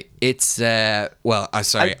why. It's I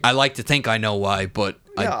like to think I know why, but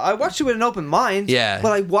I watched it with an open mind. Yeah.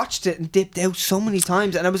 But I watched it and dipped out so many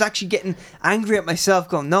times, and I was actually getting angry at myself,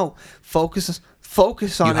 going, "No, focus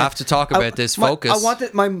on it." You have to talk about this. Focus. I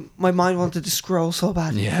wanted my mind wanted to scroll so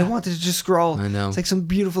bad. Yeah. I wanted to just scroll. I know. It's like some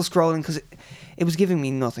beautiful scrolling because it was giving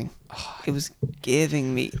me nothing. It was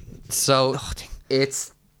giving me. So nothing.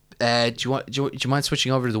 it's. Do you mind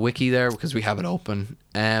switching over to the wiki there because we have it open?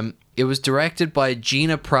 It was directed by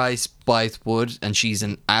Gina Price Bythewood, and she's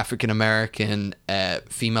an African American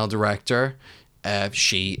female director.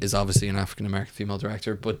 She is obviously an African American female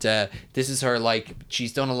director, but this is her, like,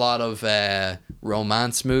 she's done a lot of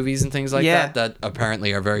romance movies and things like that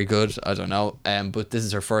apparently are very good. I don't know, but this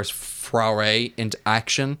is her first foray into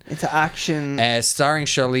action. Starring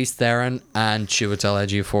Charlize Theron and Chiwetel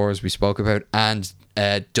Ejiofor, as we spoke about, and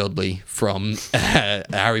Dudley from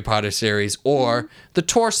Harry Potter series, or the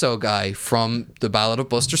torso guy from The Ballad of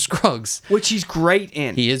Buster Scruggs, which he's great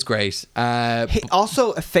in. He is great.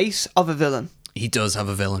 Also a face of a villain. He does have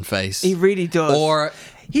a villain face. He really does. Or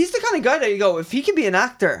he's the kind of guy that you go, if he can be an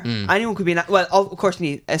actor, anyone could be an actor. Well, of course, you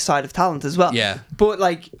need a side of talent as well. Yeah. But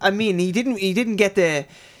like, I mean, he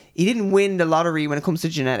didn't win the lottery when it comes to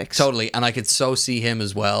genetics. Totally, and I could so see him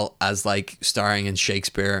as well as like starring in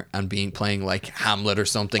Shakespeare and playing like Hamlet or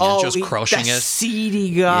something and just crushing that it.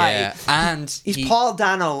 Seedy guy. Yeah, and he's Paul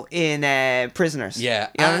Dano in Prisoners. Yeah,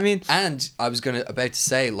 you know what I mean. And I was about to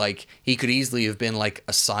say, like, he could easily have been like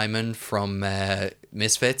a Simon from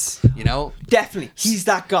Misfits. You know, definitely, he's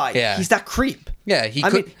that guy. Yeah, he's that creep. Yeah,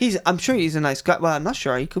 I'm sure he's a nice guy. Well, I'm not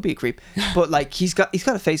sure. He could be a creep, but like he's got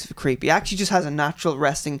a face of a creep. He actually just has a natural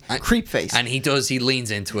resting creep face, and he leans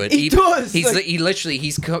into it. He does.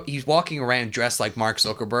 He's walking around dressed like Mark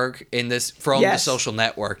Zuckerberg in this from The Social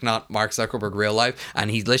Network, not Mark Zuckerberg real life. And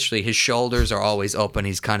his shoulders are always up, and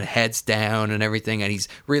he's kind of heads down and everything, and he's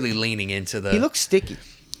really leaning into the. He looks sticky.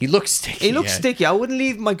 He looks sticky. I wouldn't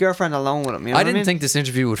leave my girlfriend alone with him. You know I didn't think this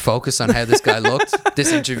interview would focus on how this guy looked.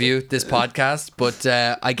 This podcast, but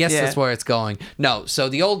I guess that's where it's going. No, so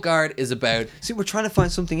The Old Guard is about. See, we're trying to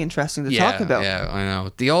find something interesting to talk about. Yeah, I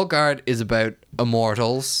know. The Old Guard is about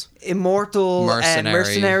immortal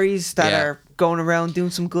mercenaries that are going around doing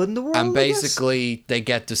some good in the world. And basically, they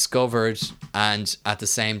get discovered, and at the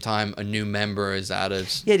same time, a new member is added.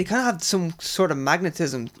 Yeah, they kind of have some sort of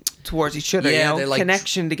magnetism towards each other. Yeah, you know? they like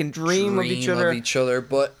connection. They can dream of each other.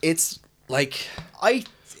 But it's like I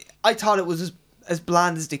thought it was as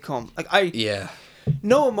bland as they come. Like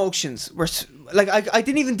no emotions were. Like I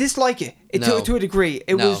didn't even dislike it to a degree.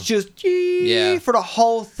 It was just for the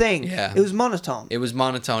whole thing. Yeah. It was monotone.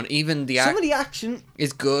 Even some of the action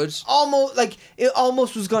is good. Almost like it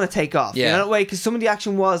almost was gonna take off. Yeah. You know that way, because some of the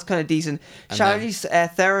action was kind of decent. Charlize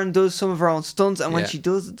Theron does some of her own stunts, and when she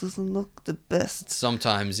does, it doesn't look the best.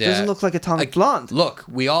 Sometimes, It doesn't look like Atomic Blonde. Look,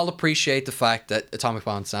 we all appreciate the fact that Atomic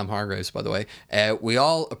Blonde, Sam Hargraves, by the way. We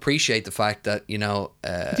all appreciate the fact that he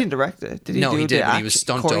didn't direct it. Did he? No, he did. But he was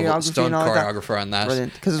stunt choreographer on that.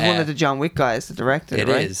 Brilliant, because it's one of the John Wick guys that directed it.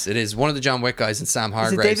 Right? It is one of the John Wick guys, and Sam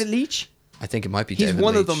Hargraves. Is it David Leitch? I think it might be David Leitch. He's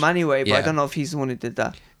one of them anyway, but I don't know if he's the one who did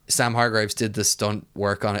that. Sam Hargraves did the stunt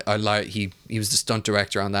work on it. He was the stunt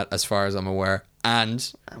director on that, as far as I'm aware.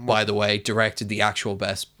 And by the way, directed the actual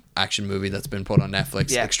best action movie that's been put on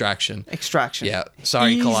Netflix, Extraction. Yeah.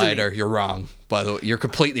 Sorry, Easily. Collider, you're wrong. By the way, you're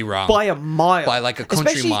completely wrong. By a mile. By like a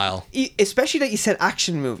country mile. Especially that you said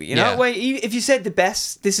action movie. You know, if you said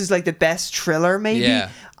this is like the best thriller, maybe. Yeah.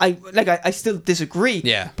 I still disagree.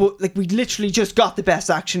 Yeah. But like we literally just got the best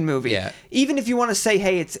action movie. Yeah. Even if you want to say,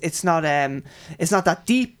 hey, it's not that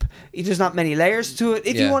deep. There's not many layers to it.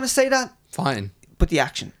 If you want to say that, fine. but the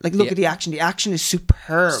action. Like, look Yeah. at the action. The action is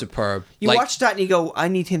superb. Superb. You Like, watch that and you go, I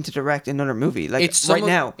need him to direct another movie. Like, it's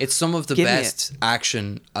now. It's some of the Give me best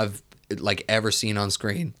action I've like ever seen on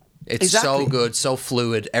screen. It's Exactly. so good, so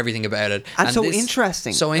fluid, everything about it, And so this-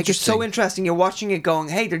 interesting. So Like, it's interesting. so interesting. You're watching it going,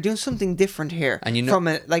 hey, they're doing something different here. And you know- from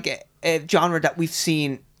a genre that we've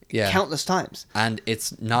seen Yeah. countless times. And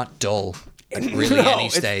it's not dull at really No, any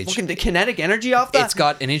it's stage. fucking the kinetic energy off that. It's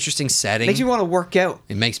got an interesting setting. makes you want to work out.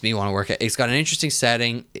 It makes me want to work out. It's got an interesting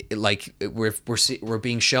setting. Like we're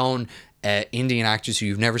being shown Indian actors who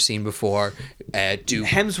you've never seen before do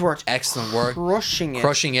Hemsworth excellent work,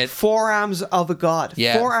 crushing it. 4 arms of a god.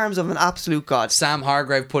 Yeah. 4 arms of an absolute god. Sam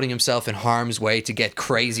Hargrave putting himself in harm's way to get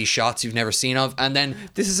crazy shots you've never seen of, and then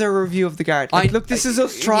This is a review of the guard. Like, look, this is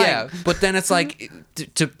us trying. Yeah, but then it's like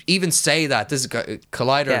to even say that this is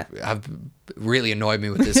Collider have really annoyed me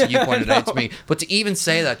with this. And you pointed it out to me, but to even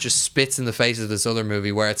say that just spits in the face of this other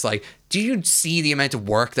movie where it's like, do you see the amount of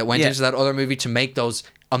work that went into that other movie to make those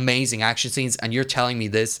amazing action scenes, and you're telling me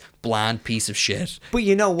this bland piece of shit But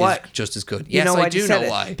you know what? is just as good? You Yes, know I why do they said know it?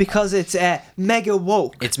 why. Because it's mega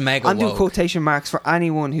woke. It's mega I'm doing woke. quotation marks for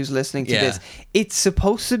anyone who's listening to Yeah. this. It's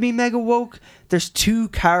supposed to be mega woke. There's 2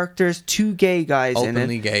 characters, 2 gay guys in it.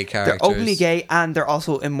 Openly gay characters. They're openly gay, and they're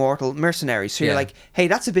also immortal mercenaries. So you're Yeah. like, hey,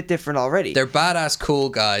 that's a bit different already. They're badass cool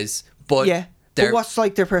guys, but yeah. they're But what's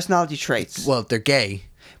like their personality traits? well, they're gay.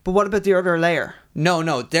 But what about the other layer?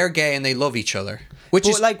 No, they're gay and they love each other. Which But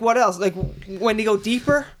is like, what else? Like, when they go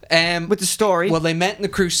deeper with the story, well, they met in the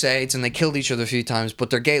Crusades and they killed each other a few times, but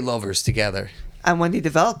they're gay lovers together. and when they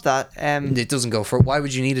develop that, It doesn't go for. Why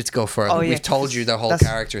would you need it to go further? Oh, yeah, We've told 'cause you their whole that's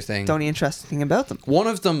character thing. the only interesting thing about them. One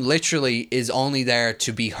of them literally is only there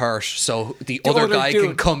to be hurt, so the other other guy can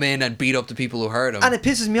dude. come in and beat up the people who hurt him. And it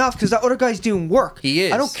pisses me off because that other guy's doing work. He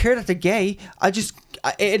is. I don't care that they're gay.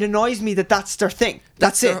 It annoys me that that's their thing.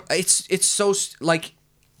 That's it. It's so like,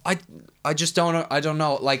 I just don't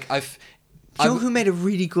know. Like You know who made a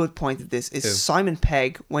really good point of this is Who? Simon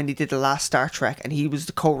Pegg when he did the last Star Trek and he was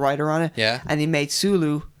the co-writer on it. Yeah. And he made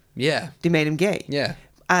Sulu. yeah, They made him gay. yeah.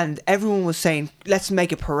 And everyone was saying, let's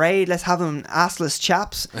make a parade, let's have him assless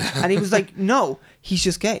chaps. And he was like, no, he's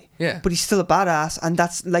just gay. Yeah. But he's still a badass. And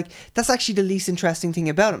that's actually the least interesting thing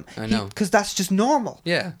about him. I know. Because that's just normal.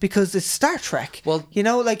 Yeah. Because it's Star Trek. Well- you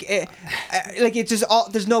know, it's just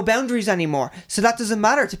there's no boundaries anymore. So that doesn't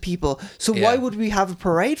matter to people. So Yeah. why would we have a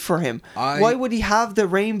parade for him? Why would he have the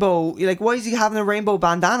rainbow? Like, why is he having a rainbow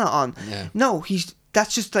bandana on? Yeah. No,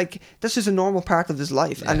 that's just a normal part of his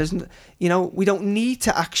life, and there's we don't need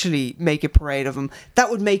to actually make a parade of him. That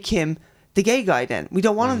would make him the gay guy. Then we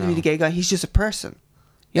don't want him to be the gay guy. He's just a person.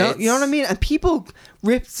 You know what I mean? And people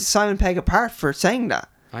ripped Simon Pegg apart for saying that.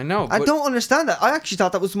 I know. I but don't understand that. I actually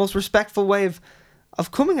thought that was the most respectful way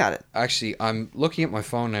of coming at it. Actually, I'm looking at my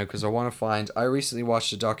phone now because I want to find. I recently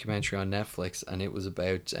watched a documentary on Netflix, and it was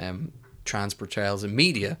about trans portrayals in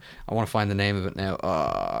media. I want to find the name of it now.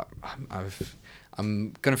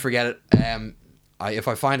 I'm gonna forget it. If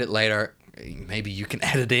I find it later, maybe you can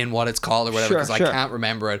edit in what it's called or whatever, because Sure. I can't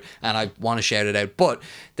remember it and I want to shout it out. But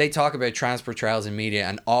they talk about trans portrayals in media,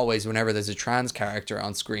 and always whenever there's a trans character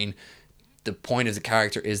on screen, the point of the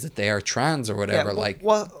character is that they are trans or whatever. Like,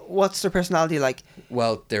 what's their personality like?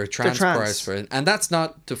 well, they're trans, trans. person, and that's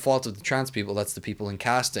not the fault of the trans people. That's the people in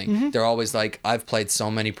casting. Mm-hmm. They're always like, I've played so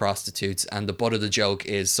many prostitutes, and the butt of the joke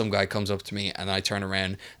is some guy comes up to me and I turn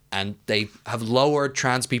around and they have lowered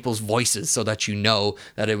trans people's voices so that you know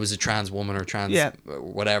that it was a trans woman or trans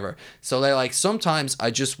whatever. So they're like, sometimes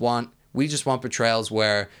we just want portrayals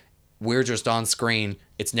where we're just on screen.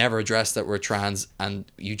 It's never addressed that we're trans, and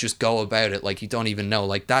you just go about it like you don't even know.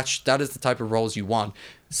 Like that is the type of roles you want.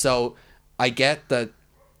 So I get that,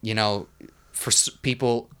 for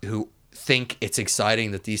people who think it's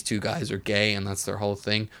exciting that these two guys are gay and that's their whole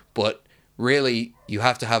thing, but really you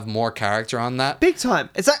have to have more character on that. Big time.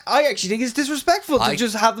 I actually think it's disrespectful to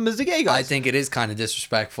just have them as the gay guys. I think it is kind of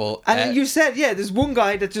disrespectful. And you said, there's one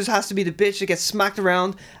guy that just has to be the bitch that gets smacked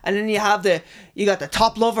around, and then you got the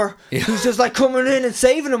top lover who's just like coming in and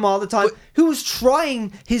saving him all the time, who's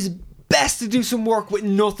trying his best to do some work with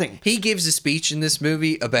nothing. He gives a speech in this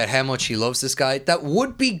movie about how much he loves this guy. That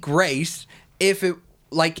would be great if it,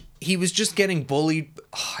 like, he was just getting bullied.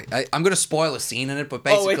 I'm going to spoil a scene in it, but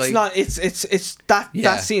basically... Oh, it's not. It's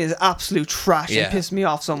that scene is absolute trash and pissed me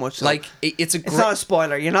off so much. So. Like, it's not a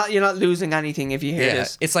spoiler. You're not losing anything if you hear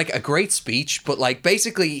this. It's like a great speech, but like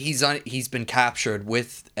basically he's been captured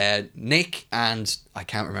with Nick, and I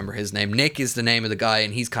can't remember his name. Nick is the name of the guy,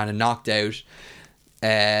 and he's kind of knocked out.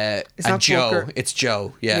 And not Joe, Booker. it's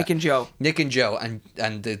Joe, yeah. Nick and Joe, and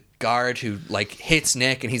the guard who like hits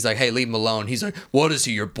Nick, and he's like, "Hey, leave him alone." He's like, "What is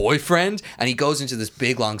he, your boyfriend?" And he goes into this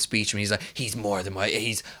big long speech, and he's like, "He's more than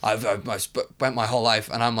I've spent my whole life,"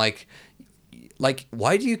 and I'm like,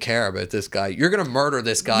 why do you care about this guy? You're gonna murder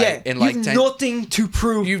this guy in like you've 10... nothing to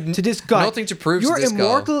prove to this guy. Nothing to prove You're to this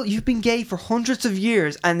immortal. guy. You've been gay for hundreds of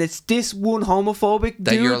years, and it's this one homophobic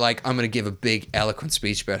That dude. you're like, I'm gonna give a big eloquent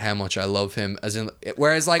speech about how much I love him, as in,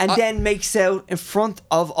 whereas like, and then makes out in front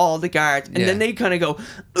of all the guards, and then they kind of go,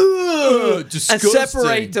 ugh, and disgusting.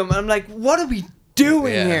 separate them. And I'm like, what are we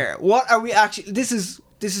doing Yeah. here? What are we actually? This is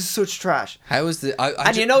such trash. how is the?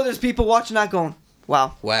 And you know, there's people watching that going,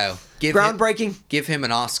 wow, wow, groundbreaking. Give him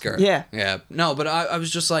an Oscar. Yeah. Yeah. No, but I was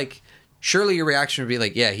just like, surely your reaction would be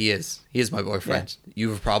like, yeah, he is my boyfriend. You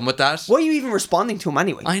have a problem with that? Why are you even responding to him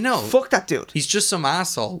anyway? I know. Fuck that dude. He's just some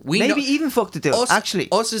asshole. We Maybe know, even fuck the dude. Actually,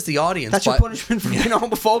 us as the audience. that's your punishment for being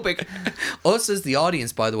homophobic. Us as the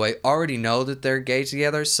audience, by the way, already know that they're gay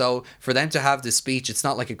together. So for them to have this speech, it's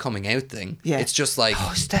not like a coming out thing. Yeah. It's just like, Oh,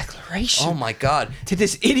 his declaration. oh my god. To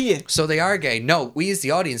this idiot. So they are gay. No, we as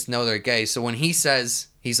the audience know they're gay. So when he says,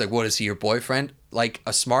 he's like, what is he, your boyfriend? Like,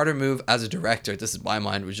 a smarter move as a director, this is my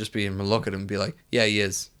mind, would just be him to look at him and be like, yeah, he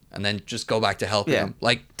is. And then just go back to helping him.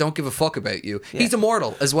 Like, don't give a fuck about you. Yeah. He's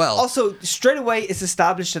immortal as well. Also, straight away, it's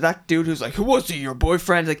established that that dude who's like, who was he, your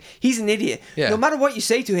boyfriend? Like, he's an idiot. Yeah. No matter what you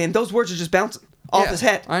say to him, those words are just bouncing off Yeah, his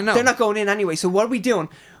head. I know. They're not going in anyway. So what are we doing?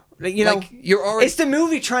 Like, you know, Like, you're already... it's the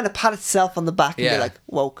movie trying to pat itself on the back and Yeah. be like,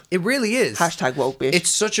 woke. It really is. Hashtag woke, bitch. It's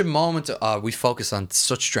such a moment. We focus on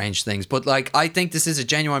such strange things, but like, I think this is a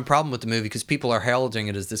genuine problem with the movie because people are heralding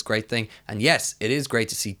it as this great thing. And yes, it is great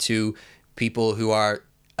to see two people who are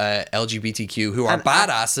LGBTQ who are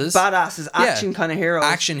badasses, action kind of heroes.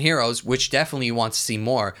 action heroes, which definitely you want to see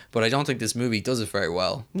more. But I don't think this movie does it very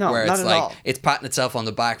well. No, where not it's at like all. it's patting itself on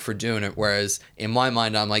the back for doing it. Whereas in my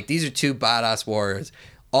mind, I'm like, these are two badass warriors.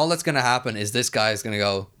 All that's going to happen is this guy is going to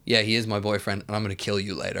go, yeah, he is my boyfriend, and I'm going to kill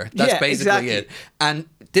you later. That's basically it. And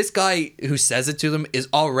this guy who says it to them is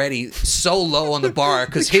already so low on the bar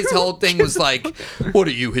because his whole thing was like, what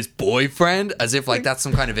are you, his boyfriend? As if like that's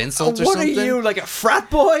some kind of insult or what something. are you, like a frat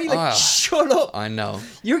boy? Like, Ah, shut up. I know.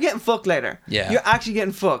 You're getting fucked later. Yeah. You're actually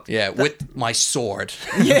getting fucked. Yeah, with my sword.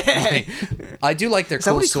 Yeah. I do like their Is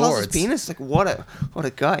that cool what he calls swords. his penis? Like, what a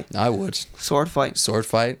guy. I would. Sword fight. Sword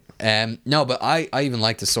fight. No, but I even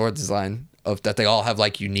like the sword design of that they all have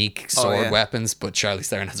like unique sword weapons, but Charlize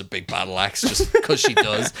Theron has a big battle axe just because she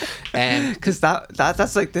does. Because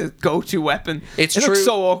that's like the go-to weapon. It's it true. looks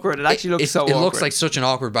so awkward. It actually looks so awkward. It looks like such an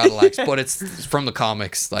awkward battle axe, but it's from the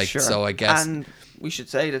comics, like Sure. so I guess. And we should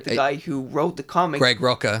say that the guy who wrote the comic, Greg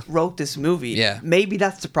Rucka, wrote this movie. Yeah. Maybe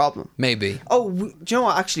that's the problem. maybe. Oh, do you know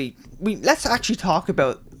what? Actually, let's actually talk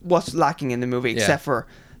about what's lacking in the movie, except for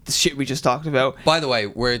the shit we just talked about. By the way,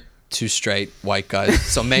 we're two straight white guys,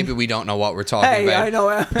 so maybe we don't know what we're talking about. I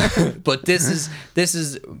know. But this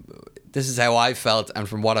is how I felt, and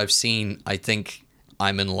from what I've seen, I think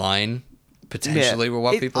I'm in line potentially with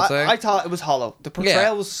what people say. I thought it was hollow. The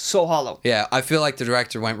portrayal was so hollow. Yeah, I feel like the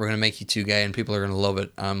director went, we're going to make you two gay and people are going to love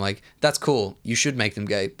it. And I'm like, that's cool. You should make them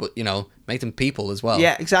gay, but, you know, make them people as well.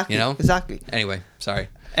 Yeah, exactly. You know? Exactly. Anyway, sorry.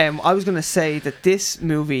 I was going to say that this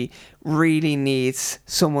movie really needs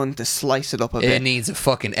someone to slice it up a bit. It needs a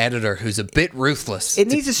fucking editor who's a bit ruthless. It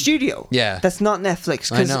needs a studio. Yeah. That's not Netflix.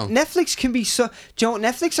 I Because know. Netflix can be so... Do you know,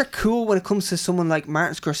 Netflix are cool when it comes to someone like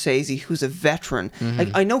Martin Scorsese, who's a veteran. Like,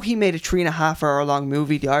 I know he made a 3.5 hour long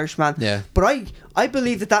movie, The Irishman. Yeah. But I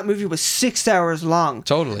believe that movie was 6 hours long.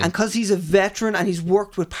 Totally. And because he's a veteran and he's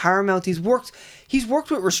worked with Paramount, he's worked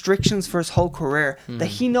with restrictions for his whole career, that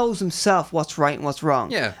he knows himself what's right and what's wrong.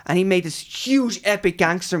 Yeah. And he made this huge epic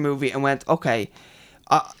gangster movie and went, okay,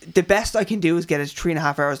 the best I can do is get it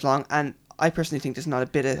 3.5 hours long, and I personally think there's not a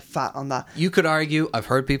bit of fat on that. You could argue, I've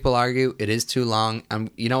heard people argue, it is too long. And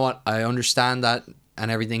you know what? I understand that and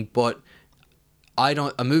everything, but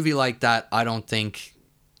a movie like that, I don't think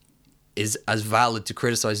is as valid to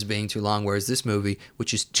criticize as being too long, whereas this movie,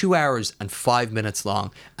 which is 2 hours and 5 minutes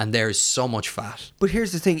long, and there is so much fat. But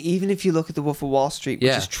here's the thing, even if you look at The Wolf of Wall Street, which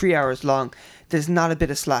Yeah. is 3 hours long, there's not a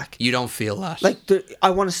bit of slack. You don't feel that. Like, I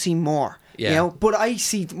want to see more. Yeah. You know, but I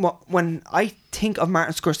see, when I think of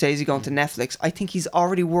Martin Scorsese going to Netflix, I think he's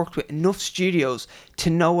already worked with enough studios to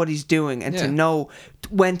know what he's doing and Yeah. to know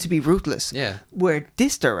when to be ruthless. Yeah. Where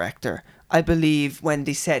this director, I believe, when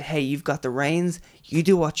they said, hey, you've got the reins, you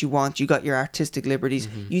do what you want, you got your artistic liberties,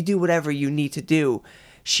 you do whatever you need to do.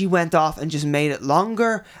 She went off and just made it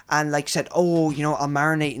longer and like said, oh, you know, I'll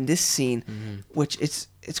marinate in this scene, which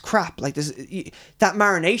it's crap. Like that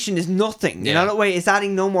marination is nothing. You know that way. It's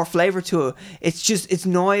adding no more flavor to it. It's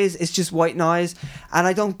noise. It's just white noise. And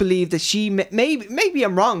I don't believe that she maybe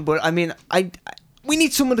I'm wrong, but I mean we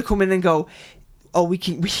need someone to come in and go, oh, we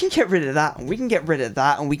can get rid of that, and we can get rid of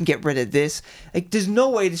that, and we can get rid of this. Like, there's no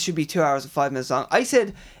way this should be 2 hours and 5 minutes long. I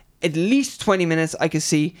said at least 20 minutes I could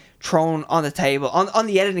see thrown on the table, on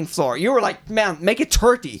the editing floor. You were like, man, make it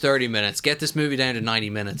 30. 30 minutes. Get this movie down to 90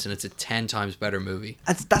 minutes, and it's a 10 times better movie.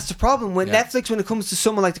 And that's the problem. When Netflix, when it comes to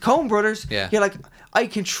someone like the Coen brothers, you're like, I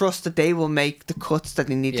can trust that they will make the cuts that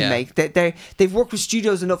they need to make. They've worked with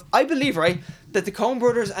studios enough. I believe, right, that the Coen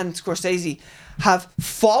brothers and Scorsese have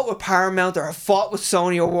fought with Paramount or have fought with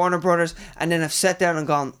Sony or Warner Brothers, and then have sat down and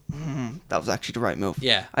gone, that was actually the right move.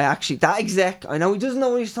 Yeah. That exec, I know he doesn't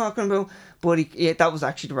know what he's talking about, but that was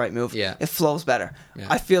actually the right move. Yeah. It flows better. Yeah.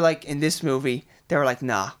 I feel like in this movie, they were like,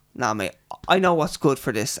 nah, mate. I know what's good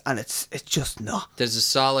for this, and it's just not. There's a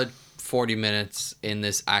solid 40 minutes in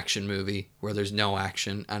this action movie where there's no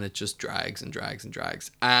action, and it just drags and drags and drags.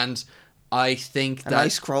 And I think that... And I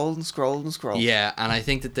scrolled and scrolled and scrolled. Yeah, and I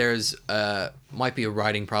think that there's... might be a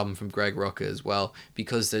writing problem from Greg Rucka as well,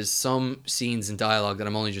 because there's some scenes in dialogue that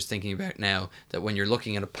I'm only just thinking about now, that when you're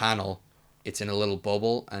looking at a panel, it's in a little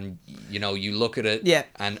bubble, and, you know, you look at it,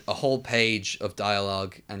 and a whole page of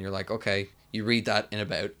dialogue, and you're like, okay, you read that in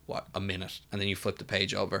about, a minute, and then you flip the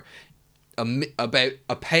page over. About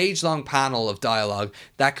a page-long panel of dialogue,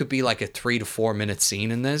 that could be like a 3 to 4 minute scene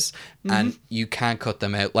in this, and you can't cut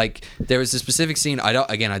them out. Like, there was a specific scene, I don't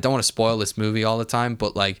want to spoil this movie all the time,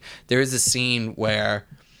 but like, there is a scene where,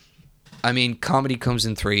 I mean, comedy comes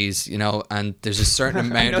in threes, you know, and there's a certain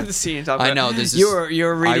amount. I know the scene you're talking I about. know this.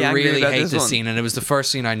 You're really angry really about hate this this one. scene, and it was the first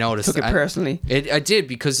scene I noticed. Took it personally. I did,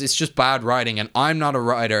 because it's just bad writing, and I'm not a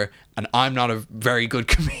writer, and I'm not a very good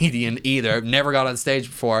comedian either. I've never got on stage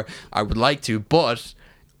before. I would like to, but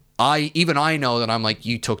I know that I'm like,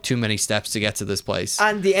 you took too many steps to get to this place,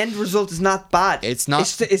 and the end result is not bad. It's not.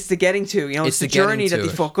 It's the getting to. You know, it's the journey that they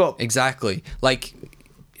fuck up. Exactly. Like,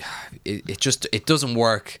 it doesn't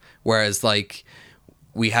work. Whereas, like,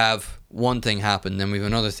 we have one thing happen, then we have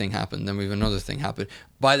another thing happen, then we have another thing happen.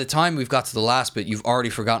 By the time we've got to the last bit, you've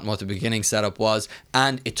already forgotten what the beginning setup was,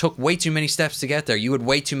 and it took way too many steps to get there. You had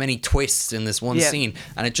way too many twists in this one scene,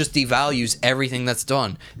 and it just devalues everything that's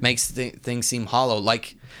done. Makes things seem hollow.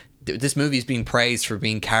 Like, this movie is being praised for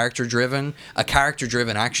being character-driven, a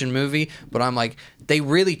character-driven action movie, but I'm like, they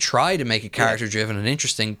really try to make it character-driven and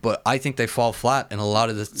interesting, but I think they fall flat in a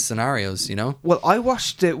lot of the scenarios, you know? Well, I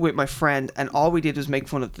watched it with my friend, and all we did was make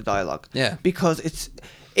fun of the dialogue. Yeah. Because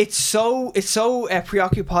it's so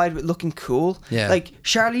preoccupied with looking cool. Yeah. Like,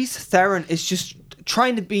 Charlize Theron is just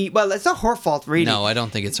trying to be... Well, it's not her fault, really. No, I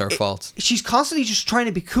don't think it's her fault. She's constantly just trying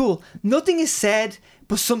to be cool. Nothing is said,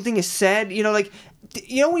 but something is said. You know, like...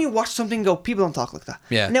 You know when you watch something and go, people don't talk like that.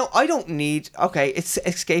 Yeah. Now, I don't need... Okay, it's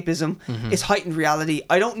escapism. It's heightened reality.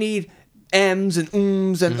 I don't need M's and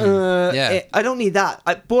ums and I don't need that.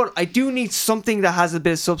 But I do need something that has a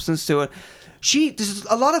bit of substance to it. There's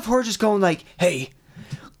a lot of her just going like, hey,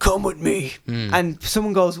 come with me. And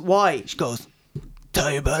someone goes, why? She goes, tell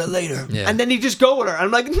you about it later. Yeah. And then you just go with her. And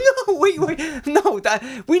I'm like, no, wait, no,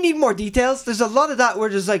 we need more details. There's a lot of that where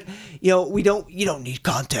there's like, you know, you don't need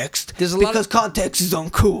context. There's because context is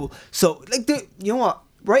uncool. So, like, you know what?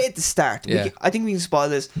 Right at the start, I think we can spoil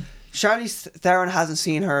this. Charlize Theron hasn't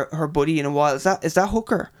seen her buddy in a while. Is that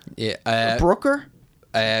Hooker? Yeah. Brooker?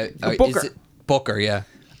 Booker. Is it Booker, yeah.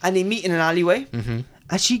 And they meet in an alleyway. And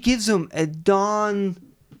she gives him a Don...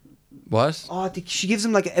 What? Oh, she gives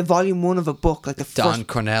him like a volume 1 of a book, like the Don first...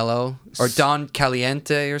 Cornello or Don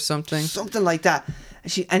Caliente or something. Something like that.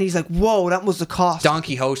 And he's like, whoa, that was the cost. Don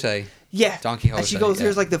Quixote. Yeah. Don Quixote. And she goes,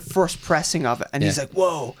 here's like the first pressing of it. And he's like,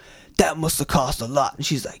 whoa, that must have cost a lot. And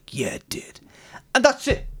she's like, yeah, it did. And that's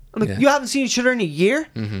it. I'm like, you haven't seen each other in a year?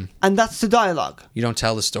 And that's the dialogue. You don't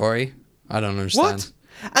tell the story? I don't understand. What?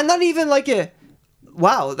 And not even like a...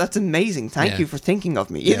 Wow, that's amazing. Thank you for thinking of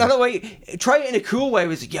me. You know, the way, try it in a cool way.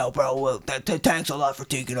 It's like, yo, bro, well, thanks a lot for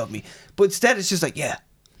thinking of me. But instead, it's just like, yeah,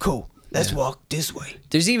 cool. Let's walk this way.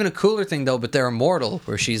 There's even a cooler thing, though, but they're immortal,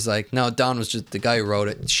 where she's like, no, Don was just the guy who wrote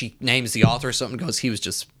it. She names the author or something, goes, he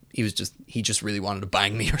just really wanted to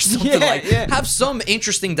bang me or something. Have some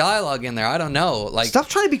interesting dialogue in there. I don't know. Like, stop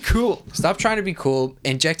trying to be cool. Stop trying to be cool.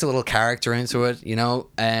 Inject a little character into it, you know?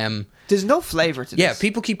 There's no flavor to this. Yeah,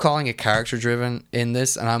 people keep calling it character driven in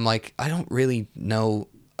this, and I'm like, I don't really know.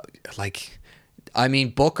 Like, I mean,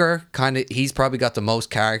 Booker he's probably got the most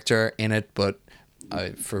character in it, but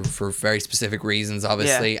for very specific reasons,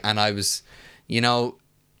 obviously. And I was, you know,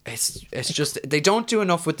 it's just they don't do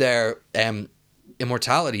enough with their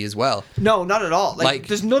immortality as well. No, not at all. Like, Like-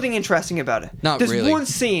 there's nothing interesting about it. Not There's really. one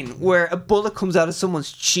scene where a bullet comes out of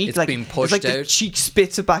someone's cheek. It's like being pushed it's like the out. cheek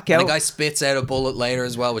spits it back out. The guy spits out a bullet later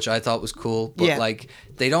as well, which I thought was cool. But Yeah. like,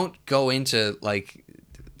 they don't go into like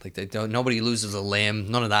they don't. Nobody loses a limb.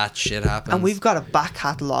 None of that shit happens. And we've got a back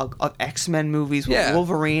catalogue of X-Men movies with Yeah.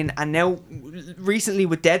 Wolverine, and now recently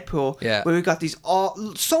with Deadpool, Yeah. where we've got these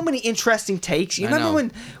so many interesting takes. You I remember know.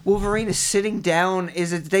 when Wolverine is sitting down,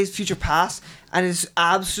 is it Days of Future Past, and his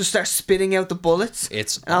abs just start spitting out the bullets?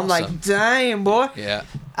 It's and I'm awesome. like, damn, boy. Yeah.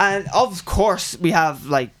 And of course, we have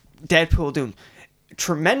like Deadpool doing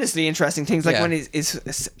tremendously interesting things, like Yeah. when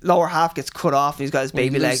his lower half gets cut off and he's got his When he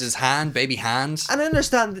baby legs. loses his baby hands. And I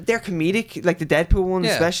understand that they're comedic, like the Deadpool one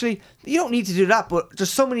Yeah. especially. You don't need to do that, but there's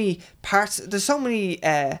so many parts, there's so many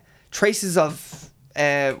traces of,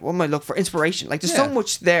 what am I look for? Inspiration. Like there's so Yeah.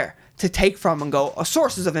 much there to take from and go,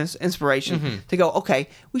 sources of inspiration Mm-hmm. to go, okay,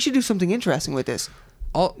 we should do something interesting with this.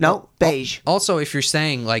 No, beige. Also, if you're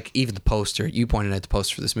saying like even the poster, you pointed out the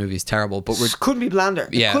poster for this movie is terrible, but we're Couldn't be blander.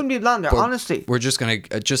 yeah, It couldn't be blander, but honestly. We're just gonna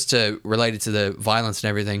just to relate it to the violence and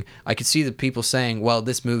everything. I could see the people saying, "Well,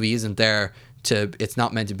 this movie isn't there to. It's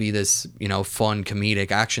not meant to be this, fun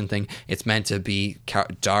comedic action thing. It's meant to be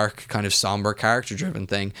dark, kind of somber, character-driven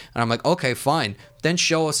thing." And I'm like, okay, fine. Then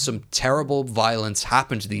show us some terrible violence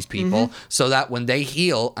happen to these people, so that when they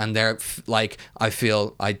heal and they're like, I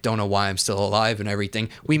don't know why I'm still alive and everything.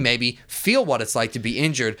 We maybe feel what it's like to be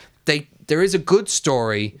injured. There is a good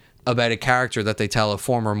story about a character that they tell, a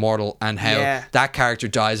former mortal, and how that character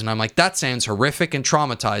dies, and I'm like, that sounds horrific and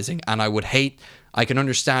traumatizing, and I can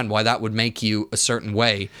understand why that would make you a certain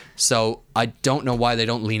way. So I don't know why they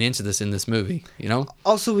don't lean into this in this movie,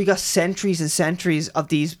 Also, we got centuries and centuries of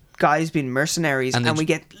these guys being mercenaries, and we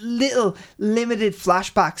get little limited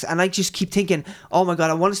flashbacks, and I just keep thinking, oh my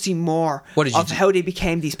god, I want to see more of how they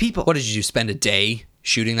became these people. What did you do, spend a day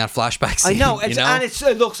shooting that flashback scene? I know, and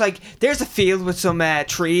it looks like there's a field with some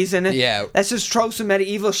trees in it. Yeah. Let's just throw some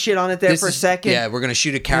medieval shit on it there for a second. Yeah, we're going to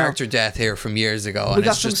shoot a character death here from years ago. We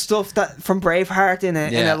got some stuff that from Braveheart in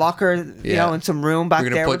a locker, in some room back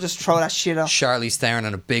there. We'll just throw that shit up. Charlize Theron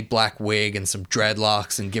in a big black wig and some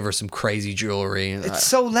dreadlocks and give her some crazy jewelry. It's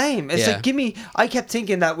so lame. It's like, I kept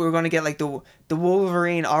thinking that we were going to get like the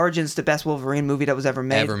Wolverine Origins, the best Wolverine movie that was ever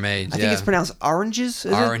made. I think it's pronounced Oranges.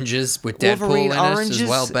 Oranges with Deadpool Wolverine in Oranges. it as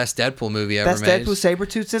well. Best Deadpool movie ever made. Best Deadpool,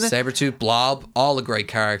 Sabretooth's in it. Sabretooth, Blob, all the great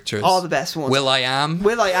characters. All the best ones. Will.i.am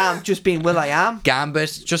just being Will.i.am.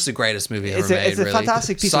 Gambit, just the greatest movie ever made. It's a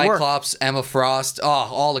fantastic piece of work. Cyclops, Emma Frost,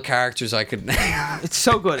 all the characters I could It's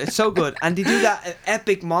so good. It's so good. And they do that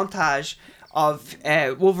epic montage of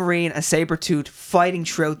Wolverine and Sabretooth fighting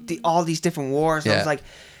throughout all these different wars. And I was like,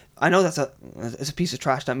 I know it's a piece of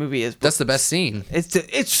trash, that movie is. But that's the best scene.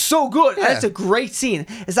 It's so good. Yeah. And it's a great scene.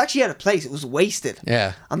 It's actually out of place. It was wasted.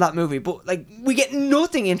 Yeah. On that movie. But like, we get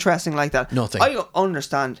nothing interesting like that. Nothing. I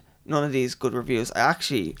understand none of these good reviews. I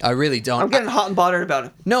really don't. I'm getting hot and bothered about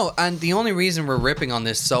it. No, and the only reason we're ripping on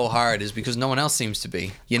this so hard is because no one else seems to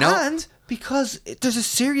be. And because there's a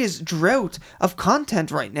serious drought of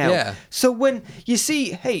content right now. Yeah. So when you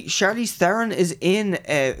see, hey, Charlize Theron is in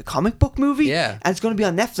a comic book movie, and it's going to be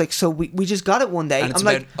on Netflix, so we just got it one day. And it's I'm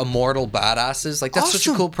about like, immortal badasses. Like, that's awesome.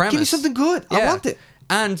 such a cool premise. Give me something good. I want it.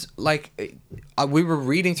 And like, we were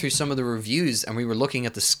reading through some of the reviews, and we were looking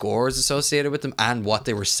at the scores associated with them and what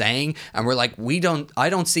they were saying, and we're like, I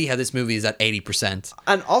don't see how this movie is at 80%.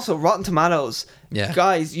 And also Rotten Tomatoes. Yeah.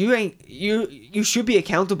 Guys, you should be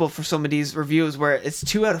accountable for some of these reviews where it's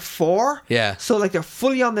 2 out of 4. Yeah. So like they're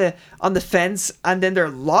fully on the fence, and then their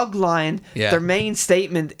log line, their main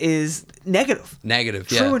statement is negative.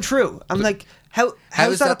 True and true. I'm like, how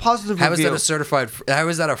is that a positive review? How is that a certified? How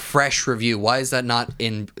is that a fresh review? Why is that not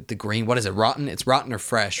in the green? What is it? Rotten? It's rotten or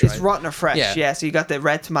fresh, right? It's rotten or fresh. Yeah. So you got the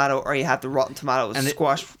red tomato, or you have the rotten tomato, and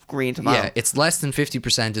squash green tomato. Yeah, it's less than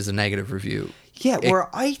 50% is a negative review. Yeah,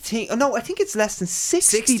 I think it's less than 60%.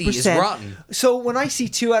 60 is rotten. So when I see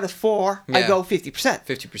 2 out of 4, I go 50%.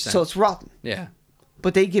 50%. So it's rotten. Yeah.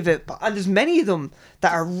 But they give it, and there's many of them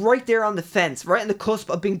that are right there on the fence, right on the cusp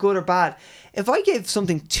of being good or bad. If I give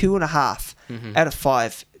something 2.5 out of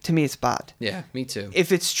 5, to me it's bad. Yeah, me too.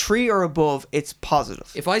 If it's 3 or above, it's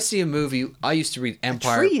positive. If I see a movie, I used to read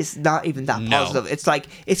Empire. 3 is not even that positive. It's like,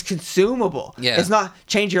 it's consumable. Yeah. It's not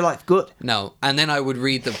change your life good. No, and then I would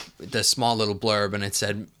read the small little blurb, and it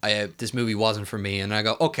said this movie wasn't for me, and I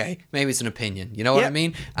go, okay, maybe it's an opinion. You know what I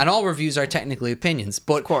mean? And all reviews are technically opinions,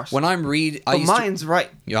 but of course. when I'm reading, mine's right.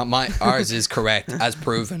 Ours is correct as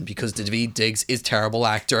proven, because Daveed Diggs is a terrible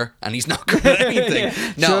actor and he's not good at anything.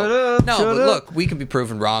 But look, we can be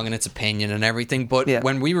proven wrong wrong in its opinion and everything. But Yeah.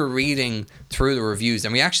 when we were reading through the reviews,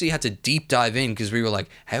 and we actually had to deep dive in because we were like,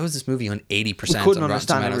 how is this movie on 80% couldn't on Rotten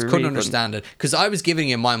understand it, Tomatoes? we Couldn't really understand it. Because I was giving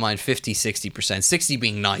it in my mind 50, 60%. 60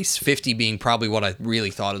 being nice, 50 being probably what I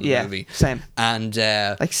really thought of the movie. Same. And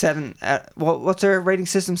Like 7. What's our rating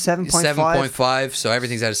system? 7.5. 7.5, so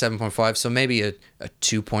everything's out of 7.5, so maybe a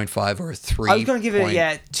 2.5 or a 3. I was going to give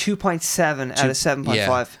it 2.7 out of 7.5.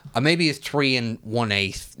 Yeah. Maybe a 3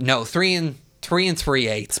 1/8. No, 3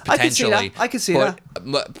 3/8 I can see potentially. that. I can see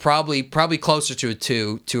but probably closer to a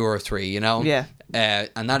 2 or a 3. You know. Yeah.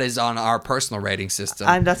 And that is on our personal rating system.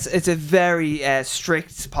 And it's a very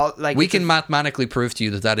strict we can mathematically prove to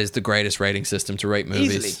you that is the greatest rating system to rate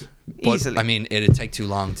movies. Easily. I mean, it'd take too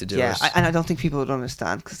long to do it. And I don't think people would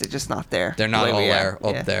understand because they're just not there. They're not all there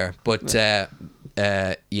up there. But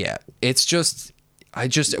it's just.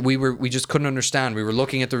 We just couldn't understand. We were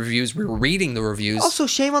looking at the reviews. We were reading the reviews. Also,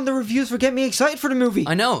 shame on the reviews for getting me excited for the movie.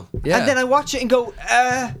 I know. Yeah. And then I watch it and go,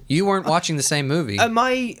 you weren't watching the same movie. I'm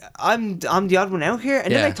the odd one out here.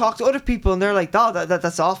 And then I talk to other people and they're like, oh,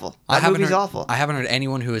 that's awful. That movie's awful. I haven't heard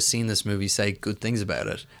anyone who has seen this movie say good things about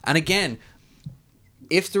it. And again,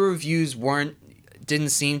 if the reviews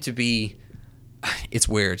didn't seem to be, it's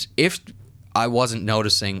weird. If I wasn't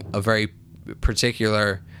noticing a very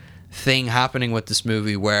particular thing happening with this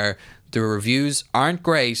movie where the reviews aren't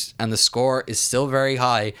great and the score is still very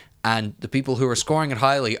high, and the people who are scoring it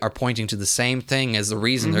highly are pointing to the same thing as the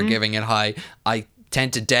reason they're giving it high, I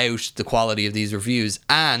tend to doubt the quality of these reviews.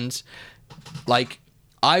 And like,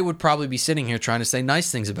 I would probably be sitting here trying to say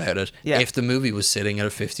nice things about it if the movie was sitting at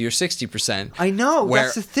a 50 or 60%. I know,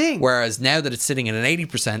 that's the thing. Whereas now that it's sitting at an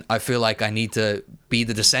 80%, I feel like I need to be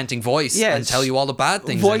the dissenting voice and tell you all the bad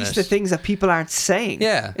things in it. Voice the things that people aren't saying.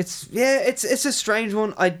 Yeah. It's a strange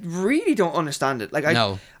one. I really don't understand it. Like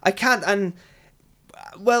I can't, and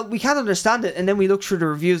well, we can't understand it, and then we look through the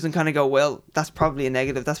reviews and kind of go, well, that's probably a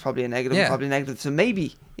negative, that's probably a negative, probably a negative. So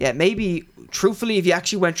maybe, truthfully, if you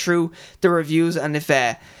actually went through the reviews and if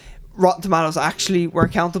Rotten Tomatoes actually were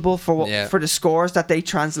accountable for for the scores that they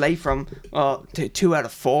translate from to 2 out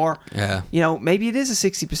of 4, maybe it is a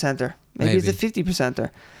 60%er, maybe it's a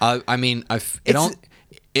 50%er. I mean,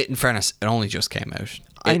 in fairness, it only just came out.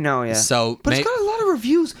 I know, yeah. So, but it's got a lot of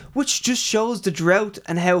reviews, which just shows the drought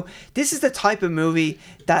and how this is the type of movie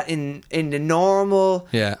that in the normal,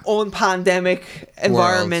 unpandemic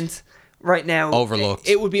environment right now, overlooked.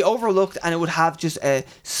 It would be overlooked, and it would have just a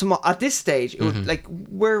small. At this stage, it would, like,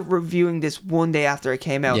 we're reviewing this one day after it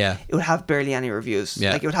came out. Yeah. It would have barely any reviews.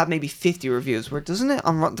 Yeah. Like, it would have maybe 50 reviews. Where doesn't it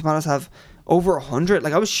on Rotten Tomatoes have over 100?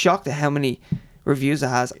 Like, I was shocked at how many reviews it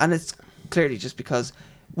has, and it's clearly just because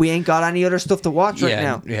we ain't got any other stuff to watch right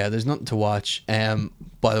now. Yeah, there's nothing to watch.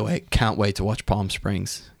 By the way, can't wait to watch Palm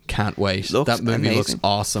Springs. Can't wait. Looks that movie amazing. looks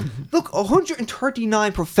awesome. Look,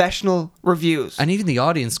 139 professional reviews. And even the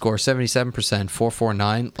audience score, 77%,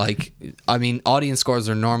 449. Like, I mean, audience scores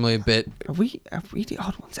are normally a bit... Are we the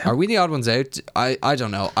odd ones out? Are we the odd ones out? I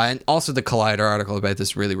don't know. And also the Collider article about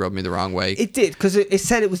this really rubbed me the wrong way. It did, because it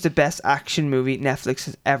said it was the best action movie Netflix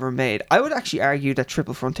has ever made. I would actually argue that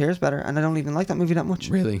Triple Frontier is better, and I don't even like that movie that much.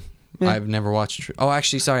 Really? Yeah. I've never watched... Oh,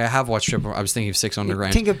 actually, sorry, I have watched Triple... I was thinking of Six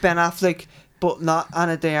Underground. Think of Ben Affleck, but not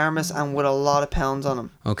Ana de Armas, and with a lot of pounds on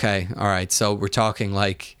him. Okay, all right. So we're talking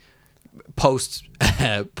like post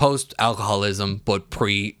alcoholism, but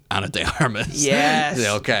pre Ana de Armas. Yes.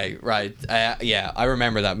 Okay, right. Yeah, I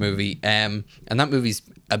remember that movie. And that movie's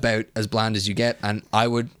about as bland as you get. And I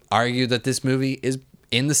would argue that this movie is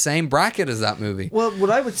in the same bracket as that movie. Well, what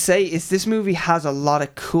I would say is this movie has a lot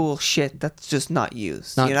of cool shit that's just not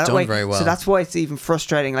used. Not done very well. So that's why it's even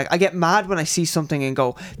frustrating. Like, I get mad when I see something and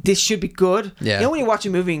go, this should be good. Yeah. You know when you watch a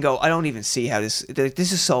movie and go, I don't even see how this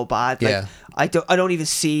is so bad. Like, Yeah. I don't even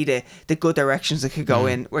see the good directions it could go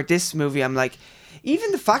in. Where this movie, I'm like,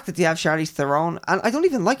 even the fact that they have Charlize Theron, and I don't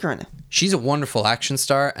even like her in it. She's a wonderful action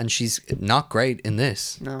star, and she's not great in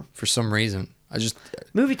this. No. For some reason.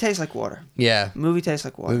 Movie tastes like water. Yeah. Movie tastes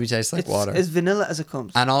like water. It's water. As vanilla as it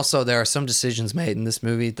comes. And also, there are some decisions made in this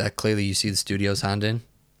movie that clearly you see the studio's hand in,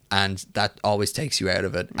 and that always takes you out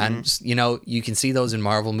of it. And, you know, you can see those in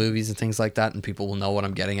Marvel movies and things like that, and people will know what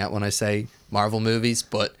I'm getting at when I say Marvel movies,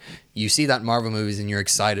 but you see that in Marvel movies and you're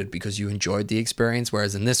excited because you enjoyed the experience,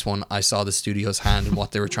 whereas in this one, I saw the studio's hand and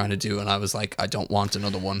what they were trying to do, and I was like, I don't want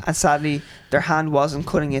another one. And sadly, their hand wasn't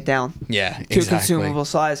cutting it down. Yeah, To exactly. consumable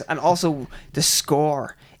size. And also, the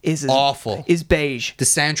score is awful. Is beige. The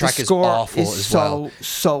soundtrack is score awful is as well.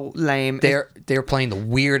 So lame. They're playing the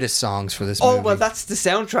weirdest songs for this movie. Oh well, that's the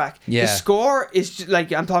soundtrack. Yeah. The score is just,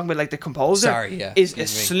 like, I'm talking about, like, the composer. Sorry, yeah. Is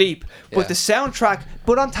asleep. Yeah. But the soundtrack.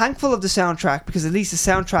 But I'm thankful of the soundtrack, because at least the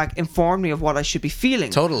soundtrack informed me of what I should be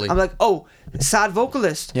feeling. Totally. I'm like, oh, sad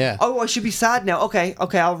vocalist. Yeah. Oh, I should be sad now. Okay,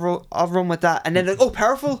 I'll run with that. And then, like, oh,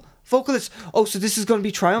 powerful vocalist. Oh, so this is going to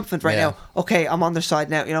be triumphant right now. Okay, I'm on their side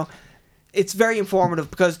now. You know, it's very informative,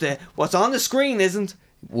 because what's on the screen isn't.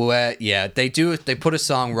 Well, yeah, they do it. They put a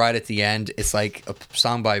song right at the end. It's like a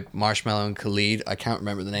song by Marshmello and Khalid. I can't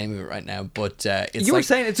remember the name of it right now, but it's you were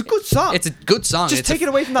saying it's a good song. It's a good song. Just take it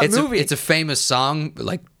away from that movie. It's a famous song,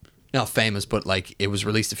 like, not famous, but like, it was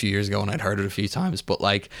released a few years ago and I'd heard it a few times. But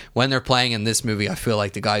like, when they're playing in this movie, I feel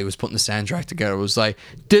like the guy who was putting the soundtrack together was like,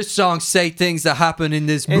 this song say things that happen in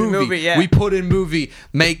this movie. Yeah. We put in movie,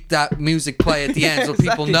 make that music play at the end so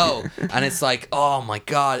people know. And it's like, oh my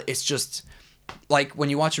God, it's just like when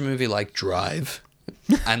you watch a movie like Drive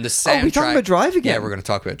and the soundtrack. Oh, we talking about Drive again? Yeah, we're going to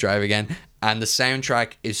talk about Drive again. And the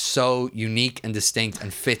soundtrack is so unique and distinct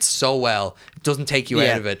and fits so well. It doesn't take you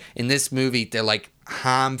out of it. In this movie, they're like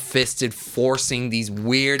ham-fisted, forcing these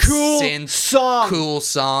weird cool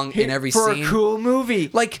song in every for scene. For a cool movie.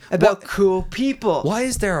 Like, about cool people. Why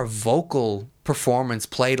is there a vocal performance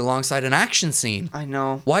played alongside an action scene? I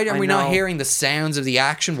know. Why are we not hearing the sounds of the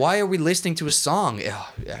action? Why are we listening to a song?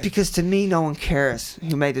 Because to me, no one cares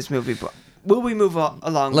who made this movie. But will we move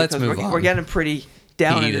along? Let's move on. We're getting pretty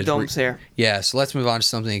down in the dumps here. Yeah, so let's move on to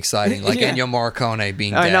something exciting, like Ennio Morricone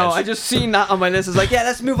being dead. I know, I just seen that on my list. It's like, yeah,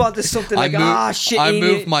 let's move on to something like, shit, I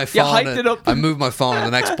moved my phone. You hyped it up. I moved my phone, and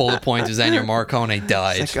the next bullet point is Ennio Morricone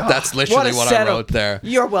died. Like, that's literally what I wrote there.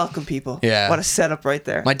 You're welcome, people. Yeah. What a setup right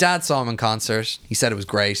there. My dad saw him in concert. He said it was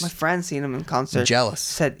great. My friend seen him in concert. I'm jealous.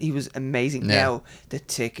 Said he was amazing. Yeah. Now, the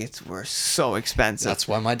tickets were so expensive. That's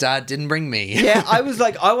why my dad didn't bring me. Yeah, I was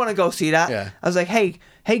like, I want to go see that. Yeah. I was like, hey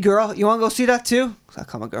girl, you want to go see that too? I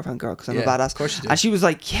call my girlfriend girl because I'm a badass. Of course you do. And she was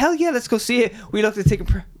like, hell yeah, let's go see it. We looked at ticket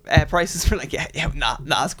prices for like, nah,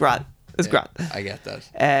 it's grand. It's grand. I get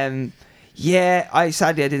that. Yeah, I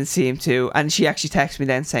didn't see him too. And she actually texted me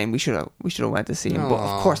then saying we should have went to see him. But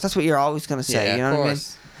of course, that's what you're always gonna say. You know what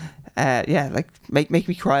I mean? Yeah, like make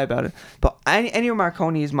me cry about it. But Ennio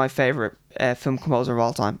Morricone is my favorite film composer of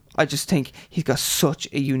all time. I just think he's got such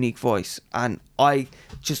a unique voice, and I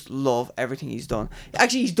just love everything he's done.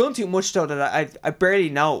 Actually, he's done too much though that I barely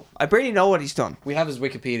know. I barely know what he's done. We have his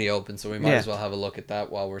Wikipedia open, so we might as well have a look at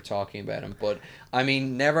that while we're talking about him. But I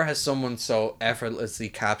mean, never has someone so effortlessly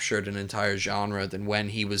captured an entire genre than when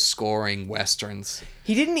he was scoring westerns.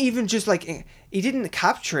 He didn't even just he didn't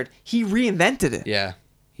capture it. He reinvented it. Yeah.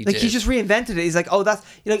 He just reinvented it. He's like, oh, that's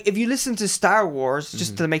if you listen to Star Wars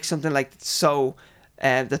just to make something like so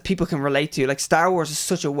that people can relate to. Like Star Wars is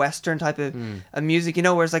such a Western type of music,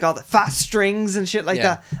 where it's like all the fast strings and shit like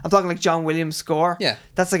that. I'm talking like John Williams' score. Yeah,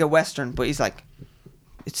 that's like a Western, but he's like,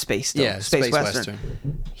 it's space still. Yeah, space Western.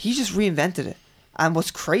 He just reinvented it. And what's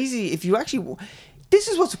crazy, this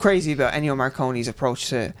is what's crazy about Ennio Morricone's approach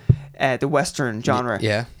to the Western genre.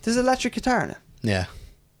 Yeah, there's electric guitar in it. Yeah.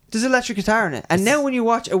 There's electric guitar in it. And now when you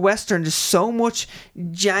watch a Western, there's so much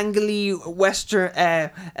jangly Western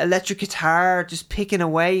electric guitar just picking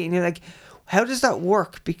away. And you're like, how does that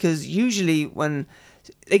work? Because usually when...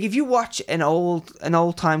 Like, if you watch an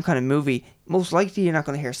old time kind of movie, most likely you're not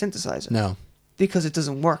going to hear a synthesizer. No. Because it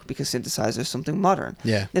doesn't work, because synthesizer is something modern.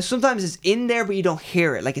 Yeah. Now, sometimes it's in there, but you don't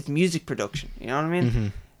hear it. Like, it's music production. You know what I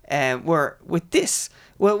mean? Mm-hmm. Where with this...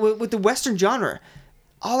 with the Western genre...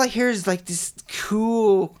 all I hear is like this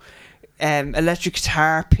cool electric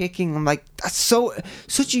guitar picking. I'm like, that's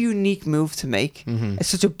such a unique move to make. Mm-hmm. It's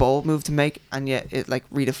such a bold move to make, and yet it like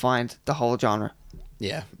redefined the whole genre.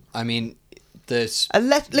 Yeah, I mean, this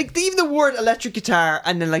even the word electric guitar,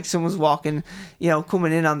 and then like someone's walking,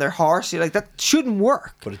 coming in on their horse. You're like, that shouldn't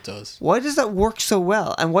work, but it does. Why does that work so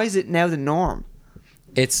well, and why is it now the norm?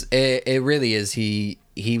 It really is. He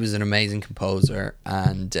was an amazing composer,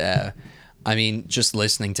 and. I mean, just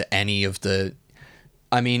listening to any of the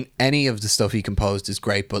stuff he composed is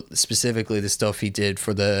great, but specifically the stuff he did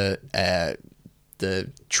for the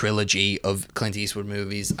trilogy of Clint Eastwood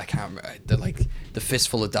movies. I can't remember. They're like the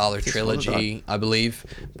Fistful of Dollar trilogy, I believe.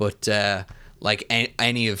 But like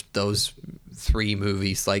any of those three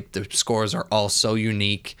movies, like the scores are all so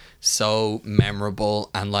unique, so memorable,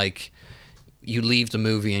 and like you leave the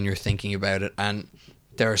movie and you're thinking about it. And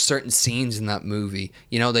there are certain scenes in that movie.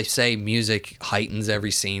 You know, they say music heightens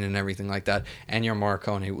every scene and everything like that. Ennio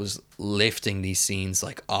Morricone was lifting these scenes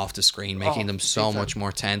like off the screen, making them so much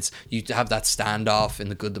more tense. You have that standoff in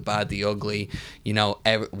The Good, the Bad, the Ugly. You know,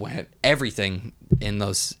 everything in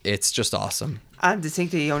those. It's just awesome. And to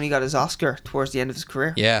think that he only got his Oscar towards the end of his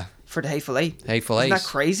career. Yeah. For The Hateful Eight. Hateful Eight. Isn't that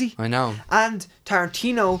crazy? I know. And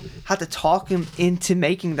Tarantino had to talk him into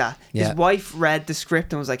making that. Yeah. His wife read the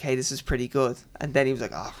script and was like, hey, this is pretty good. And then he was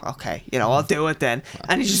like, oh, okay, you know, I'll do it then.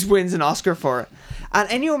 And he just wins an Oscar for it. And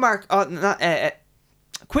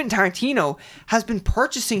Quentin Tarantino has been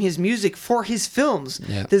purchasing his music for his films.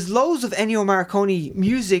 Yeah. There's loads of Ennio Morricone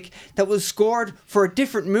music that was scored for a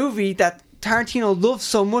different movie that Tarantino loves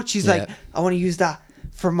so much. He's like, I want to use that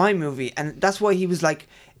for my movie. And that's why he was like,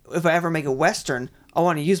 if I ever make a Western, I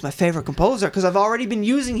want to use my favorite composer because I've already been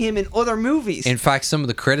using him in other movies. In fact, some of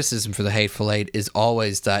the criticism for The Hateful Eight is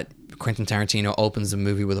always that Quentin Tarantino opens the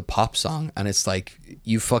movie with a pop song, and it's like,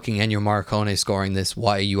 you fucking Ennio Morricone scoring this.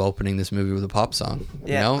 Why are you opening this movie with a pop song?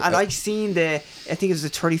 Yeah, you know? and I've seen I think it was the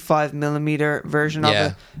 35mm version of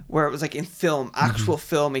it, where it was like in film, actual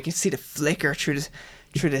film. You can see the flicker through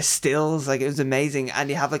the stills. Like, it was amazing. And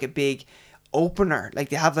you have like a big opener. Like,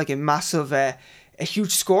 they have like a massive, a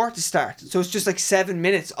huge score to start. So it's just like 7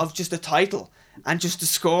 minutes of just the title and just the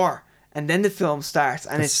score. And then the film starts.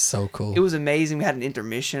 And it's so cool. It was amazing. We had an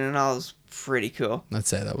intermission and all. It was pretty cool. I'd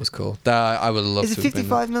say that was cool. I would have loved to. Is it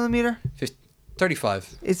 55mm?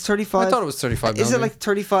 35. It's 35. I thought it was 35. Is it like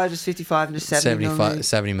 35? There's 55 and there's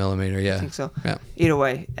 70mm, yeah. I think so. Yeah. Either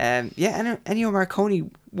way, Ennio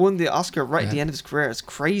Morricone won the Oscar right at the end of his career. It's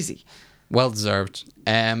crazy. Well deserved.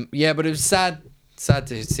 Yeah, but it was sad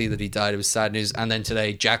to see that he died. It was sad news. And then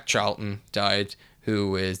today, Jack Charlton died,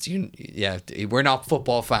 who is, we're not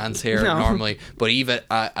football fans here normally, but even,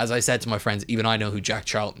 as I said to my friends, even I know who Jack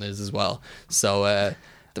Charlton is as well. So there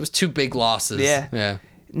was two big losses. Yeah.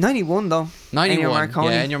 91 though. 91. Ennio Morricone.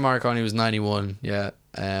 Yeah, Ennio Morricone was 91. Yeah.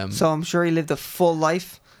 So I'm sure he lived a full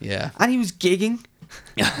life. Yeah. And he was gigging.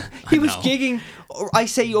 He was gigging, I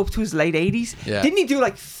say, up to his late 80s. Yeah. Didn't he do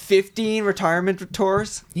like 15 retirement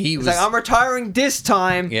tours? He was like, I'm retiring this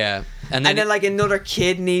time. Yeah. And then like another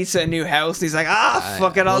kid needs a new house. And he's like,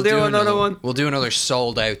 fuck it, I'll do another one. We'll do another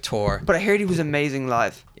sold out tour. But I heard he was amazing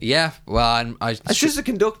live. Yeah, well, it's just a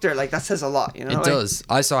conductor, like, that says a lot, you know. It does.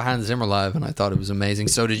 I saw Hans Zimmer live, and I thought it was amazing.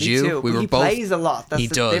 So did you. Too. We were he both. He plays a lot. That's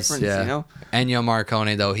the difference, you know. Ennio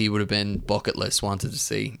Morricone, though, he would have been bucket list wanted to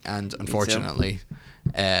see, and unfortunately,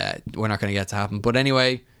 we're not going to get to happen. But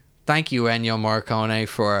anyway, thank you, Ennio Morricone,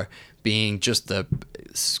 for being just the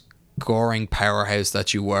scoring powerhouse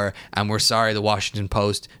that you were, and we're sorry the Washington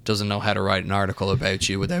Post doesn't know how to write an article about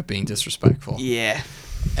you without being disrespectful. Yeah.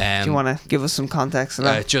 Do you want to give us some context on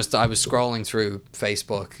that? I was scrolling through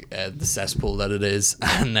Facebook, the cesspool that it is,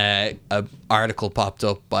 and an article popped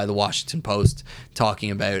up by the Washington Post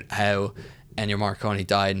talking about how Ennio Morricone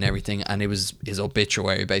died and everything, and it was his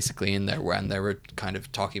obituary basically in there when they were kind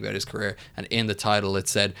of talking about his career, and in the title it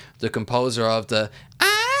said the composer of the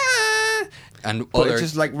and but other, it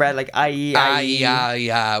just like read like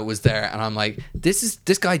I was there, and I'm like, this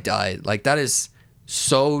guy died. Like, that is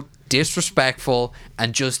so disrespectful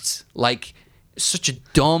and just like such a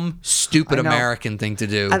dumb, stupid American thing to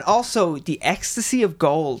do. And also, The Ecstasy of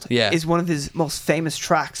Gold is one of his most famous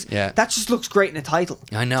tracks. Yeah, that just looks great in a title.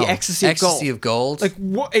 I know. The Ecstasy of Gold. Like,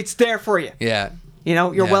 what? It's there for you. Yeah. You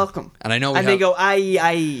know, you're welcome. And I know they go,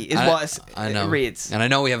 aye, is what it reads. And I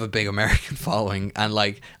know we have a big American following, and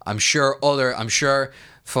like, I'm sure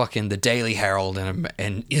fucking the Daily Herald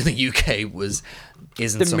in the UK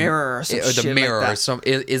isn't Mirror or some shit the Mirror like that. or some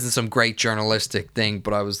isn't some great journalistic thing.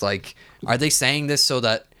 But I was like, are they saying this so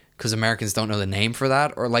that because Americans don't know the name for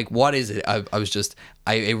that, or like, what is it? I was just,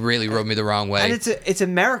 it really rubbed me the wrong way. And it's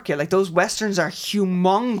America. Like, those westerns are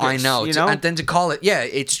humongous. I know. You know? And then to call it,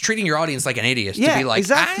 it's treating your audience like an idiot. Yeah, to be like,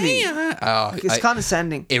 exactly. It's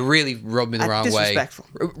condescending. It really rubbed me the wrong disrespectful.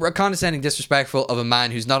 way. Condescending, disrespectful of a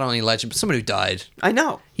man who's not only a legend, but someone who died. I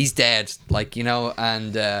know. He's dead. Like, you know,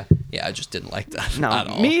 and I just didn't like that at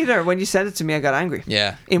all. Me either. When you said it to me, I got angry.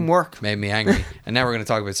 Yeah. In work. Made me angry. And now we're going to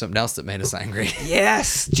talk about something else that made us angry.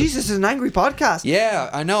 Yes. Jesus, this is an angry podcast. Yeah,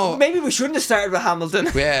 I know. Maybe we shouldn't have started with Hamilton.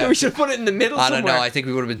 Yeah. We should put it in the middle somewhere. I don't know. I think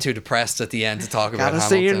we would have been too depressed at the end to talk about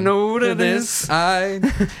Hamilton. Gotta say no to this.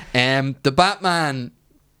 The Batman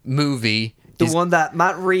movie. The one that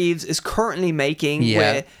Matt Reeves is currently making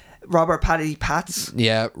with Robert Pattinson.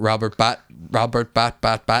 Yeah, Robert Pattinson.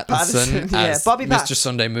 As Bobby Patts. Mr.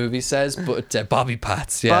 Sunday Movie says, but Bobby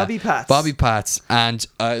Patts. Yeah. Bobby Patts. And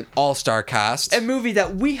all-star cast. A movie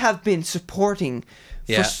that we have been supporting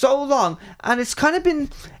Yeah. for so long, and it's been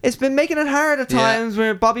making it hard at times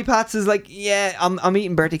where Bobby Pats is like, yeah, I'm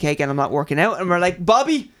eating birthday cake and I'm not working out, and we're like,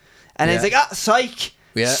 Bobby, and he's like, psych.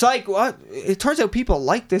 Yeah. Psych, what? It turns out people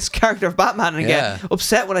like this character of Batman and get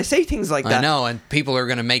upset when I say things like that. I know, and people are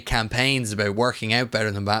going to make campaigns about working out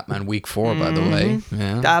better than Batman week 4, by the way.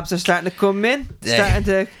 Yeah. The abs are starting to come in, starting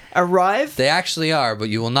to arrive. They actually are, but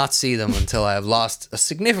you will not see them until I have lost a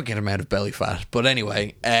significant amount of belly fat. But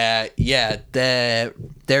anyway, there's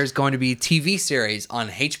going to be a TV series on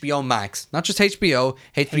HBO Max. Not just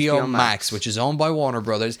HBO Max, which is owned by Warner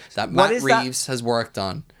Brothers, that Matt Reeves has worked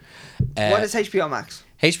on. What is HBO Max?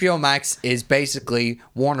 HBO Max is basically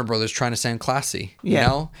Warner Brothers trying to sound classy. You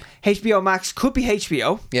know? HBO Max could be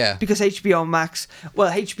HBO. Yeah. Because HBO Max,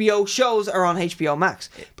 HBO shows are on HBO Max.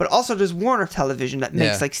 But also there's Warner Television that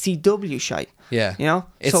makes like CW shite. Yeah. You know?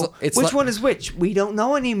 It's which one is which? We don't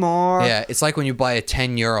know anymore. Yeah, it's like when you buy a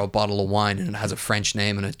 €10 bottle of wine and it has a French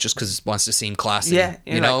name in it just because it wants to seem classy. Yeah.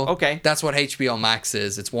 You know? Okay. That's what HBO Max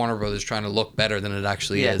is. It's Warner Brothers trying to look better than it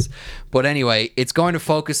actually is. But anyway, it's going to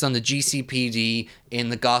focus on the GCPD in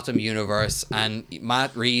the Gotham universe, and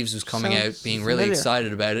Matt Reeves was coming out being really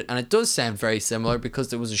excited about it, and it does sound very similar because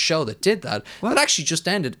there was a show that did that. That actually just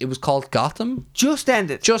ended. It was called Gotham. Just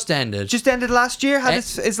ended last year. Had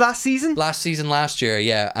its last season. Last year,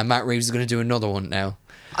 yeah, and Matt Reeves is going to do another one now.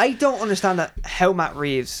 I don't understand how Matt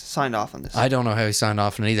Reeves signed off on this. I don't know how he signed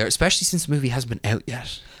off on it either, especially since the movie hasn't been out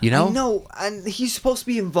yet. You know? I know, and he's supposed to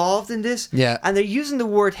be involved in this. Yeah. And they're using the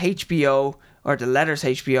word HBO or the letters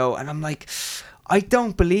HBO, and I'm like, I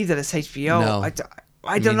don't believe that it's HBO. No,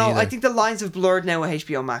 I don't know. neither. I think the lines have blurred now with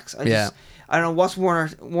HBO Max. I don't know what's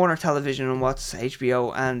Warner Television and what's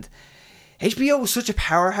HBO, and HBO was such a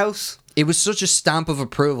powerhouse. It was such a stamp of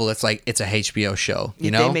approval. It's like, it's a HBO show,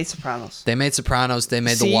 you know? They made Sopranos. They made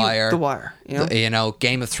The Wire. The Wire, you know,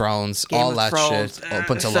 Game of Thrones, all that shit, up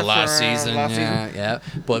until the last season. Yeah.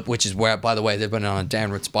 But which is where, by the way, they've been on a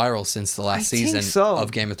downward spiral since the last season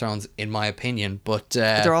of Game of Thrones, in my opinion. But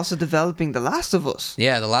they're also developing The Last of Us.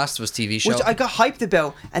 Yeah, The Last of Us TV show. Which I got hyped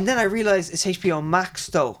about, and then I realized it's HBO Max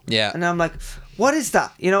though. Yeah. And I'm like, what is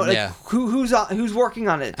that? You know, like who's working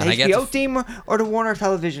on it? The HBO team or the Warner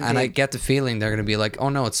Television team? And I get the feeling they're going to be like, oh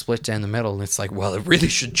no, it's split down the middle. And it's like, well, it really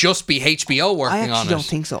should just be HBO working on it. I actually don't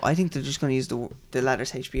think so. I think they're just going to use the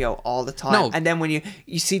letters HBO all the time. No. And then when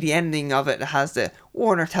you see the ending of it, it has the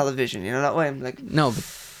Warner Television. You know, that way I'm like, no, but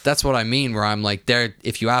that's what I mean, where I'm like,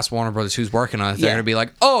 if you ask Warner Brothers who's working on it, they're going to be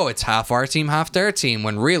like, oh, it's half our team, half their team,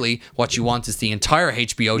 when really what you want is the entire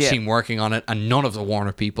HBO team working on it and none of the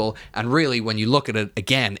Warner people. And really, when you look at it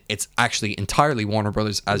again, it's actually entirely Warner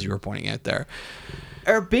Brothers, as you were pointing out there.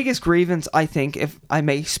 Our biggest grievance, I think, if I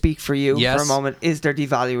may speak for you for a moment, is they're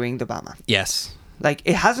devaluing the Batman. Yes. Like,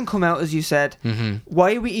 it hasn't come out, as you said. Mm-hmm.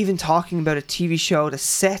 Why are we even talking about a TV show that's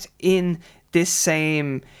set in this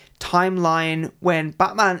same timeline when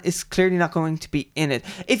Batman is clearly not going to be in it?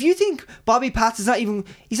 If you think Bobby Pats he's not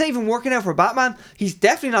even working out for Batman, he's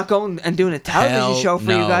definitely not going and doing a television show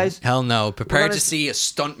for you guys. Hell no. Prepare to see a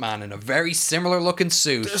stuntman in a very similar looking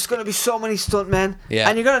suit. There's going to be so many stuntmen. Yeah.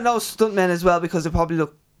 And you're going to know stuntmen as well because they probably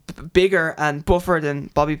look bigger and buffer than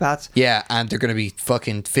Bobby Pats. Yeah, and they're going to be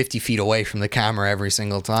fucking 50 feet away from the camera every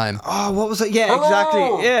single time. Oh, what was it? Yeah,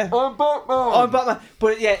 exactly. Yeah. I'm Batman.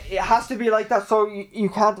 But yeah, it has to be like that so you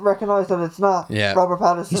can't recognise that it's not Robert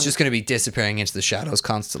Pattinson. He's just going to be disappearing into the shadows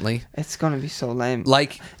constantly. It's going to be so lame.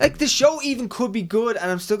 Like the show even could be good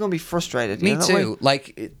and I'm still going to be frustrated. Me too.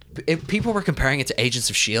 Like, if people were comparing it to Agents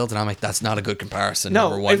of S.H.I.E.L.D. and I'm like, that's not a good comparison. No,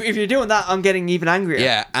 number one. If you're doing that, I'm getting even angrier.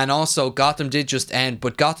 Yeah, and also Gotham did just end,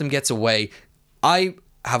 but Gotham gets away. I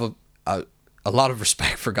have a lot of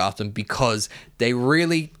respect for Gotham because they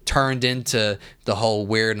really turned into the whole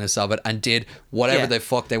weirdness of it and did whatever the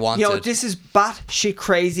fuck they wanted. You know, this is batshit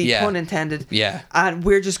crazy, pun intended. Yeah. And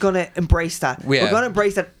we're just going to embrace that. We're going to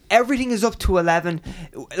embrace that. Everything is up to 11.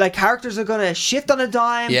 Like, characters are going to shift on a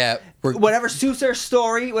dime. Yeah. Whatever suits their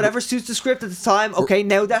story, whatever suits the script at the time. Okay,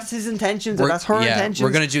 now that's his intentions or that's her intentions.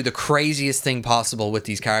 We're going to do the craziest thing possible with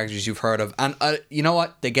these characters you've heard of. And you know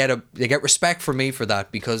what? They get respect from me for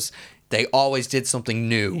that because they always did something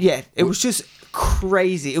new. Yeah, it was just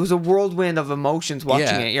crazy. It was a whirlwind of emotions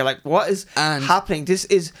watching it. You're like, what is happening?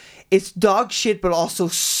 It's dog shit, but also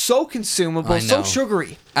so consumable, so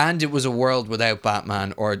sugary. And it was a world without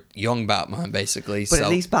Batman or young Batman, basically. But at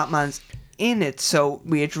least Batman's in it, so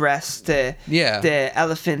we address the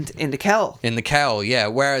elephant in the cowl. In the cowl, yeah.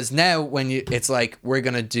 Whereas now, it's like, we're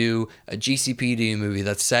going to do a GCPD movie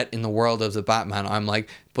that's set in the world of the Batman, I'm like,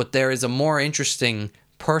 but there is a more interesting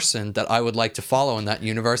person that I would like to follow in that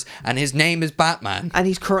universe, and his name is Batman. And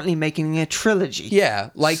he's currently making a trilogy. Yeah,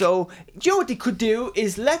 like So, do you know what they could do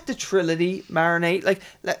is let the trilogy marinate. Like,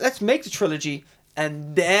 let's make the trilogy,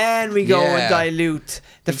 and then we go Yeah. and dilute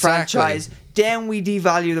the Exactly. franchise. Then we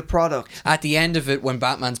devalue the product. at the end of it, when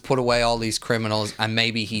Batman's put away all these criminals and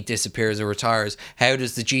maybe he disappears or retires, how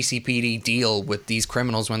does the GCPD deal with these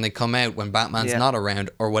criminals when they come out when Batman's Yeah. not around,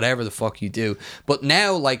 or whatever the fuck you do? But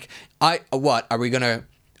now, like, I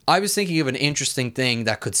was thinking of an interesting thing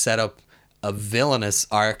that could set up a villainous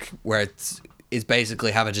arc where it's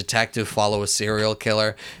basically have a detective follow a serial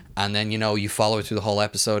killer, and then, you know, you follow it through the whole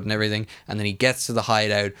episode and everything, and then he gets to the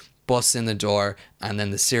hideout, busts in the door, and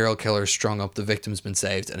then the serial killer strung up, the victim's been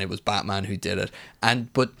saved, and it was Batman who did it.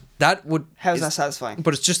 But that would... How's that satisfying?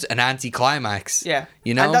 But it's just an anticlimax. Yeah.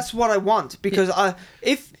 You know? And that's what I want, because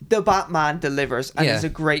if the Batman delivers and Yeah. is a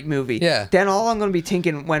great movie, Yeah. then all I'm going to be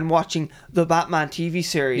thinking when watching the Batman TV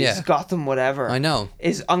series, Yeah. Gotham, whatever, I know.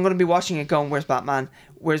 is I'm going to be watching it going, where's Batman?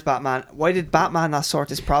 Where's Batman? Why did Batman not sort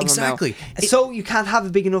this problem Exactly. out? So you can't have a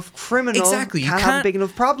big enough criminal. Exactly. Can't have a big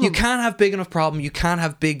enough problem. You can't have big enough problem. You can't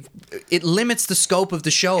have big... It limits the scope of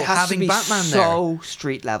the show It has having to be Batman there. so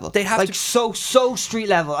street level. They have like to- so street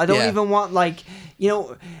level. I don't Yeah. even want, like, you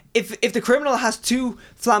know, if the criminal has too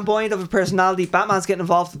flamboyant of a personality, Batman's getting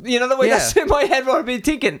involved. You know the way Yeah. that's in my head what I've been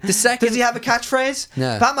thinking. The second- Does he have a catchphrase?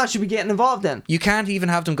 Yeah. Batman should be getting involved then. You can't even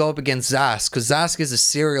have them go up against Zask, because Zask is a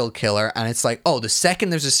serial killer, and it's like, oh, the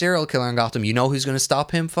second there's a serial killer in Gotham, you know who's going to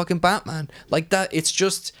stop him? Fucking Batman. Like that, it's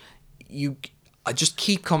just... I just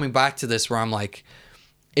keep coming back to this where I'm like,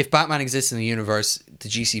 if Batman exists in the universe, the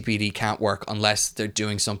GCPD can't work unless they're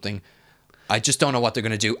doing something. I just don't know what they're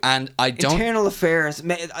going to do, and I don't... Internal affairs.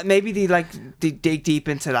 Maybe they dig deep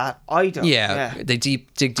into that. I don't. Yeah, they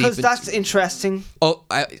dig deep. Because that's interesting. Oh,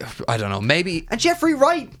 I don't know. Maybe... And Jeffrey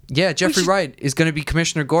Wright. Yeah, Jeffrey Wright is going to be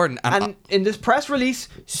Commissioner Gordon. And in this press release,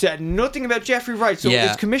 said nothing about Jeffrey Wright. So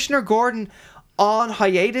Yeah. is Commissioner Gordon on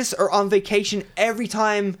hiatus or on vacation every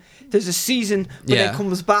time there's a season, but Yeah. then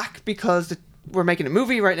comes back because we're making a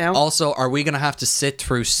movie right now? Also, are we going to have to sit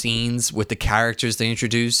through scenes with the characters they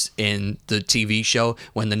introduce in the TV show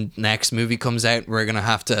when the next movie comes out? We're going to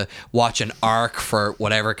have to watch an arc for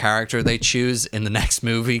whatever character they choose in the next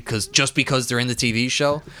movie because they're in the TV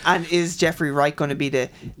show. And is Jeffrey Wright going to be the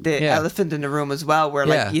Yeah. elephant in the room as well, where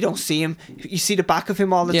like Yeah. you don't see him, you see the back of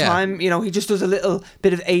him all the Yeah. time? You know, he just does a little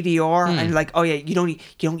bit of ADR, and like, oh yeah, you don't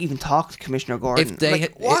even talk to Commissioner Gordon. If they like,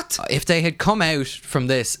 had, what? if they had come out from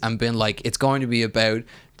this and been like, it's going to be about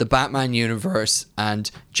the Batman universe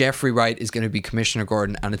and Jeffrey Wright is going to be Commissioner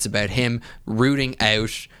Gordon, and it's about him rooting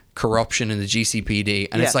out corruption in the GCPD,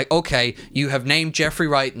 and it's Yeah. like, okay, you have named Jeffrey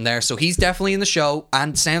Wright in there, so he's definitely in the show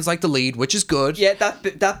and sounds like the lead, which is good. Yeah,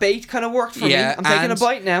 that bait kind of worked for me. I'm taking a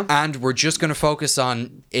bite now. And we're just going to focus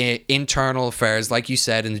on internal affairs, like you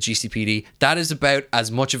said, in the GCPD. That is about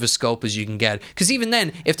as much of a scope as you can get. Because even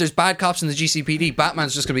then, if there's bad cops in the GCPD,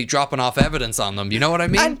 Batman's just going to be dropping off evidence on them. You know what I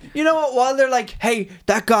mean? And you know what? While they're like, "Hey,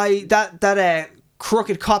 that guy, that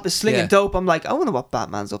crooked cop is slinging Yeah. dope," I'm like, "I wonder what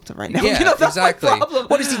Batman's up to right now." Yeah, You know, that's exactly. my problem.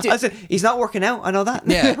 What does he do? I said, he's not working out. I know that.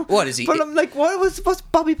 Yeah, what is he- But I'm like, what's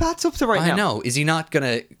Bobby Pat's up to right now? I know. Is he not going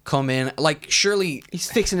to come in? Like, surely...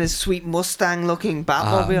 He's fixing his sweet Mustang-looking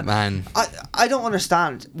Batmobile. Oh, man. I don't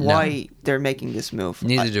understand why they're making this move.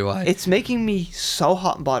 Neither do I. It's making me so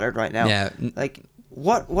hot and bothered right now. Yeah. Like,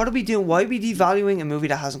 what are we doing? Why are we devaluing a movie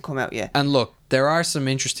that hasn't come out yet? And look, there are some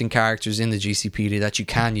interesting characters in the GCPD that you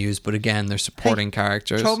can use, but again, they're supporting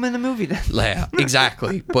characters. Throw them in the movie then. Yeah,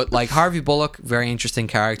 exactly. But like Harvey Bullock, very interesting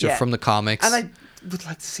character Yeah. from the comics. And I would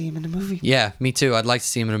like to see him in a movie. Yeah, me too. I'd like to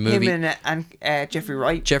see him in a movie. Him and Jeffrey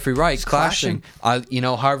Wright. Jeffrey Wright Just clashing.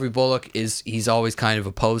 Harvey Bullock he's always kind of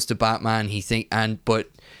opposed to Batman. But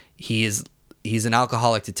he's an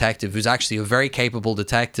alcoholic detective who's actually a very capable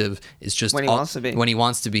detective. Is just When he wants to be. When he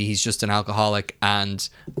wants to be, he's just an alcoholic, and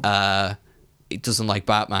it doesn't like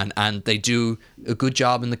Batman. And they do a good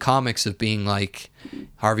job in the comics of being like,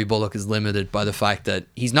 Harvey Bullock is limited by the fact that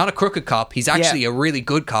he's not a crooked cop. He's actually a really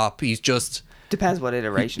good cop. He's just... Depends what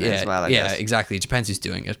iteration as well, I yeah, guess. exactly. It depends who's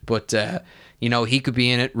doing it. But, he could be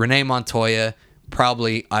in it. Renee Montoya,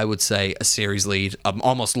 probably, I would say, a series lead.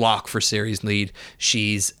 Almost lock for series lead.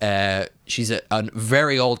 She's a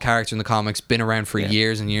very old character in the comics, been around for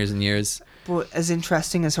years and years and years. But as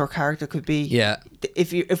interesting as her character could be, Yeah.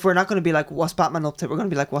 If we're not going to be like, what's Batman up to? We're going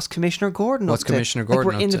to be like, what's Commissioner Gordon up to? What's Commissioner Gordon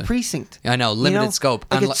like we're up in to? the precinct. I know, limited scope.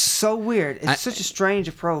 Like, And it's so weird. It's such a strange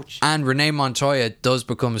approach. And Renee Montoya does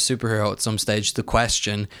become a superhero at some stage, the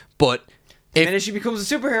question. But... The minute she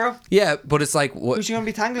becomes a superhero, Yeah, but it's like... who's she going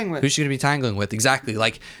to be tangling with? Who's she going to be tangling with? Exactly.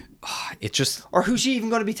 Like, it just Or who's she even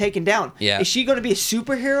going to be taking down? Yeah. Is she going to be a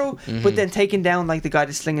superhero, but then taken down like the guy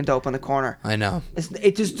that's slinging dope on the corner? I know.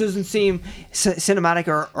 It just doesn't seem cinematic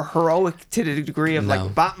or heroic to the degree of No.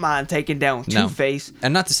 like Batman taking down No. Two-Face.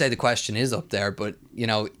 And not to say the question is up there, but you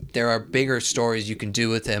know, there are bigger stories you can do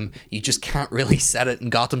with him. You just can't really set it in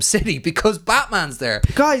Gotham City because Batman's there.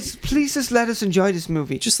 Guys, please just let us enjoy this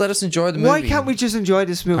movie. Just let us enjoy the movie. Why can't we just enjoy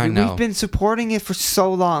this movie? I know. We've been supporting it for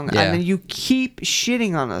so long, Yeah. and then you keep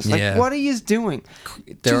shitting on us. Like, Yeah. what are you doing?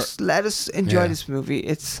 There- Just let us enjoy Yeah. this movie.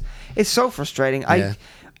 It's so frustrating. Yeah.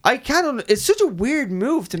 I can't. It's such a weird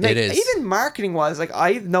move to make. It is. Even marketing wise, like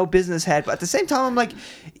I have no business head, but at the same time, I'm like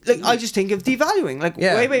I just think of devaluing. Like,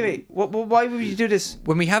 Yeah. wait. Why would you do this?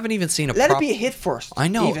 When we haven't even seen a Let it be a hit first. I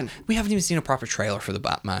know. Even. We haven't even seen a proper trailer for the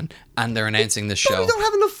Batman, and they're announcing this No, show. we don't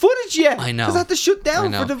have enough footage yet. I know. Because I have to shut I down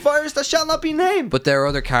know. for the virus that shall not be named. But there are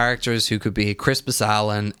other characters who could be Crispus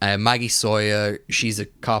Allen, Maggie Sawyer. She's a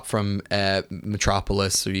cop from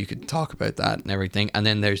Metropolis, so you could talk about that and everything. And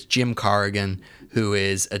then there's Jim Corrigan, who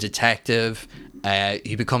is a detective.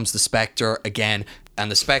 He becomes the Spectre again. And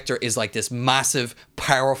the Spectre is like this massive,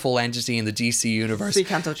 powerful entity in the DC universe. So you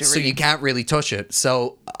can't touch it, So really. you can't really touch it.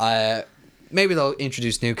 So maybe they'll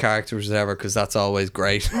introduce new characters or whatever, because that's always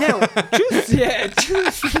great. No,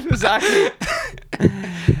 just exactly.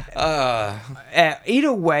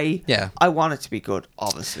 Either way, Yeah. I want it to be good.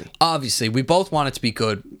 Obviously, Obviously, we both want it to be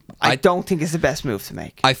good. I don't think it's the best move to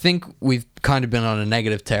make. I think we've kind of been on a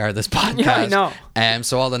negative tear this podcast. Yeah, I know.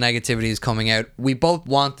 So all the negativity is coming out. We both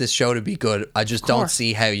want this show to be good. I just don't course.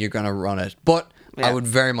 see how you're going to run it. But I Yeah. would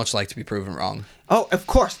very much like to be proven wrong. Oh, of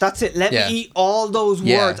course, that's it. Let Yeah. me eat all those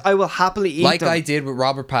Yeah. words. I will happily eat Like them. I did with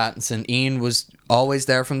Robert Pattinson. Ian was always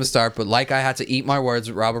there from the start, but like I had to eat my words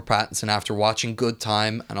with Robert Pattinson after watching Good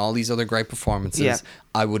Time and all these other great performances, Yeah.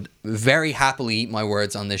 I would very happily eat my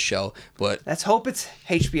words on this show. But Let's hope it's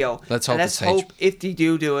HBO. Let's hope and it's let's hope if they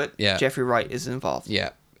do it, Yeah. Jeffrey Wright is involved. yeah.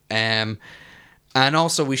 And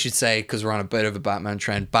also we should say, because we're on a bit of a Batman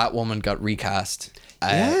trend, Batwoman got recast.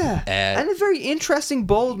 And a very interesting,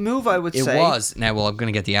 bold move, I would It say. was. Now, well, I'm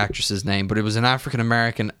going to get the actress's name, but it was an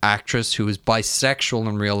African-American actress who was bisexual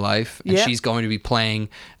in real life, and Yeah. she's going to be playing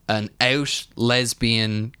an out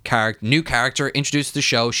lesbian character, new character introduced to the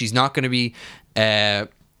show. She's not going to be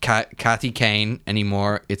Kathy Kane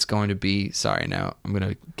anymore. It's going to be, sorry now, I'm going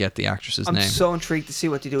to get the actress's I'm name. so intrigued to see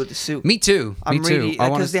what they do with the suit. Me too. Me I'm too. really I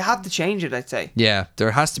wanna because they have to change it. I'd say. Yeah, there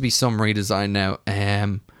has to be some redesign now.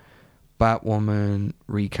 Batwoman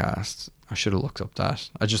recast. I should have looked up that.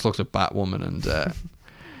 I just looked up Batwoman and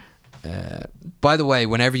by the way,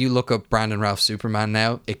 whenever you look up Brandon Routh Superman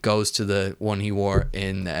now, it goes to the one he wore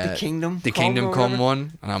in The Kingdom the Come Kingdom or Come whatever.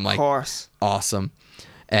 one, and I'm Of like, course. awesome.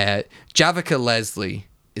 Javicia Leslie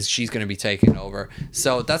she's going to be taking over,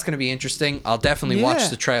 so that's going to be interesting. I'll definitely watch Yeah.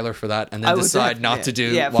 the trailer for that, and I then would decide def- not yeah. to do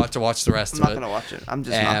Yeah. what to watch the rest I'm of not it. gonna watch it. I'm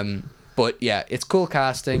just not. But yeah, it's cool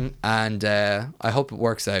casting, and I hope it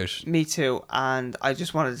works out. Me too. And I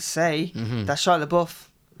just wanted to say Mm-hmm. that Shia LaBeouf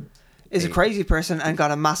is a crazy person and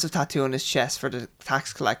got a massive tattoo on his chest for the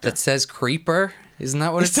tax collector. That says creeper. Isn't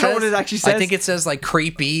that what Is it that says? what it actually I says? think it says like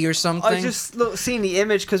creepy or something. I just seen the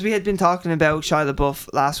image because we had been talking about Shia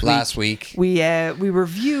LaBeouf last week. We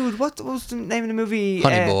reviewed what was the name of the movie?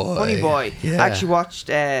 Honey Boy. Honey Boy. Yeah. I actually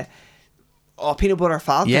watched Peanut Butter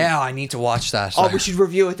Falcon. Yeah, I need to watch that. Oh, we should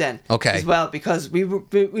review it then. Okay. As well, because we've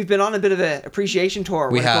been on a bit of an appreciation tour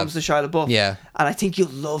when it have. comes to Shia LaBeouf. Yeah. And I think you'll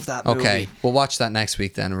love that movie. Okay, we'll watch that next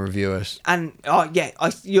week then and review it. And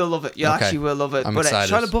you'll love it. You Okay. actually will love it. I'm but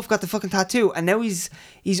excited. Shia LaBeouf got the fucking tattoo, and now he's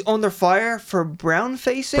under fire for brown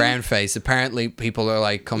facing. Brown face. Apparently, people are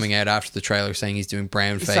like coming out after the trailer saying he's doing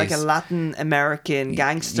brown It's face. like a Latin American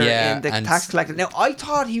gangster Yeah, in the and- tax collector. Now I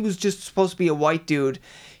thought he was just supposed to be a white dude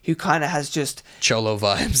who kind of has just Cholo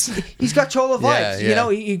vibes. he's got cholo vibes. Yeah, You yeah. know,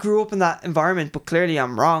 he grew up in that environment, but clearly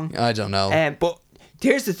I'm wrong. I don't know. But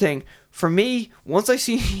here's the thing. For me, once I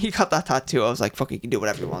see he got that tattoo, I was like, "Fuck, he can do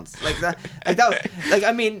whatever he wants." Like that. Like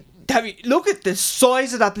I mean, look at the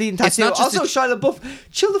size of that bleeding tattoo. It's not just Also, Shia LaBeouf,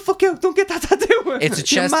 chill the fuck out. Don't get that tattoo. It's a You're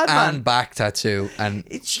chest madman. and back tattoo, and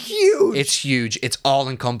It's huge. it's huge. It's all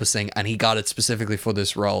encompassing, and he got it specifically for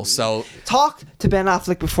this role. So Talk to Ben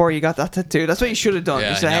Affleck before you got that tattoo. That's what you should have done. Yeah,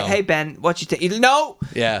 You I said, know. "Hey Ben, what you take?" No.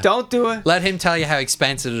 Yeah. Don't do it. let him tell you how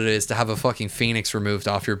expensive it is to have a fucking phoenix removed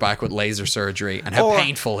off your back with laser surgery, and how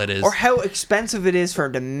painful it is. Or how expensive it is for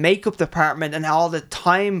the makeup department and all the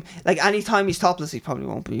time. Like, anytime he's topless, he probably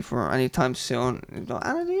won't be for any time soon. You know,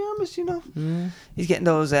 Anna de Armas, you know. He's getting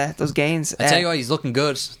those gains. I tell you what, he's looking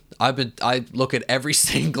good. I look at every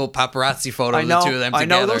single paparazzi photo I of know, the two of them I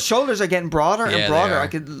together. know those shoulders are getting broader Yeah, and they broader. are. I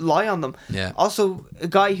could lie on them. Yeah. Also, a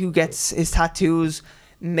guy who gets his tattoos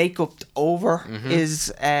makeup over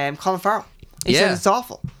is Colin Farrell. He said it's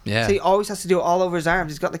awful. Yeah. So he always has to do it all over his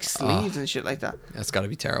arms. He's got like sleeves and shit like that. That's got to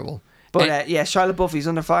be terrible. But Shia LaBeouf, he's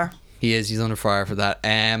under fire. He is. He's under fire for that.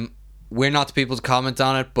 We're not the people to comment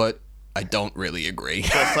on it, but I don't really agree.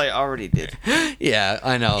 Yes, I already did. Yeah,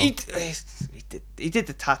 I know. He did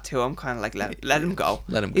the tattoo. I'm kind of like, let him go.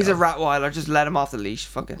 Let him go. He's a Rottweiler. Just let him off the leash.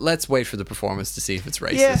 Fuck it. Let's wait for the performance to see if it's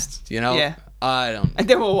racist. You know? Yeah. I don't. And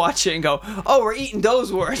then we'll watch it and go, oh, we're eating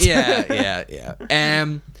those words. Yeah.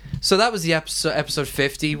 So that was the episode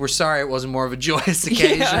 50. We're sorry it wasn't more of a joyous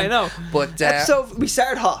occasion. Yeah, I know. But we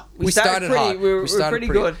started hot. We started hot. We're pretty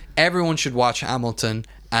good. Everyone should watch Hamilton,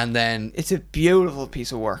 and then it's a beautiful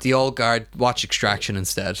piece of work. The Old Guard, watch Extraction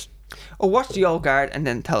instead. Or watch The Old Guard and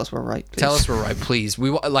then tell us we're right. Please. Tell us we're right, please.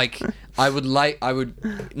 I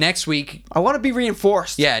would next week. I want to be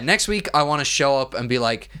reinforced. Yeah, next week I want to show up and be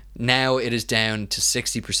like, now it is down to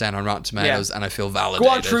 60% on Rotten Tomatoes, and I feel validated.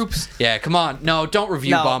 Go on, troops. Yeah, come on. No, don't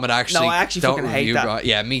review bomb it. Actually, no, I actually don't fucking hate that.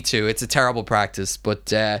 Yeah, me too. It's a terrible practice.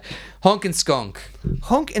 But Hunk and Skunk.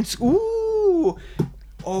 Ooh.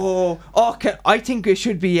 I think it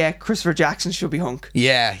should be Christopher Jackson should be Hunk.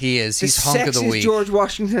 Yeah, he is. He's Hunk of the week. George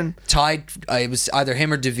Washington. Tied. It was either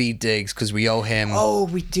him or Daveed Diggs because we owe him. Oh,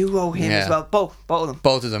 we do owe him as well. Both of them.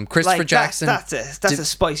 Both of them. Christopher Jackson. That's a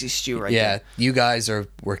spicy stew right there. Yeah, you guys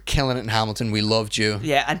were killing it in Hamilton. We loved you.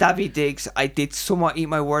 Yeah, and Daveed Diggs, I did somewhat eat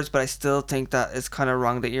my words, but I still think that it's kind of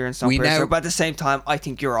wrong that you're in Snowpiercer. But at the same time, I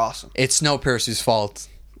think you're awesome. It's Snowpiercer's fault.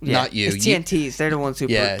 Yeah, not you. It's TNT's. They're the ones who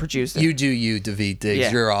produced it. You do you, Daveed Diggs.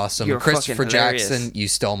 Yeah. You're awesome. You're Christopher Jackson, you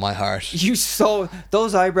stole my heart.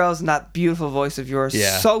 Those eyebrows and that beautiful voice of yours.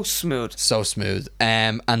 Yeah. So smooth. So smooth.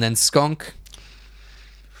 And then Skunk.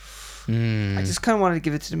 I just kind of wanted to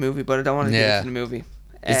give it to the movie, but I don't want to give it to the movie.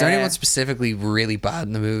 Is there anyone specifically really bad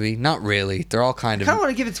in the movie? Not really. They're all kind of. I kind of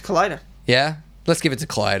want to give it to Collider. Yeah? Let's give it to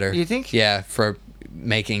Collider. You think? Yeah, for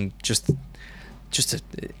making just a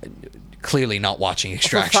clearly not watching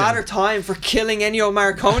Extraction. For Father Time for killing Ennio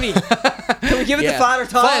Morricone. Can we give it to Father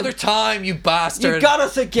Time? Father Time, you bastard. You got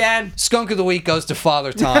us again. Skunk of the week goes to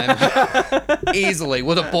Father Time. Easily,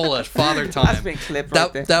 with a bullet. Father Time. That's been clipped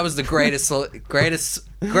right there. That was the greatest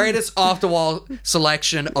off the wall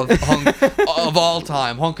selection of all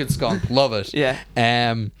time. Hunk and Skunk. Love it. Yeah.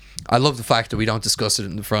 I love the fact that we don't discuss it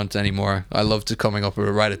in the front anymore. I love to coming up with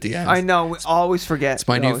it right at the end. I know, we always forget. It's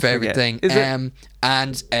my new favourite thing.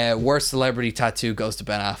 And worst celebrity tattoo goes to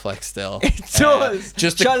Ben Affleck still. It does.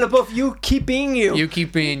 Shia LaBeouf, you keep being you. You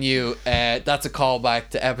keep being you. That's a callback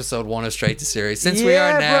to episode 1 of Straight to Series. Since we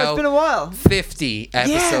are now, bro, it's been a while. 50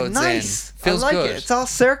 episodes nice. in. Feels I like good. It. It's all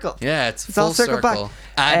circle. Yeah, it's full all circle circle.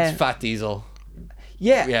 back. And Fat Diesel.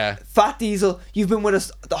 Yeah. Fat Diesel, you've been with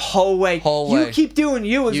us the whole way. You keep doing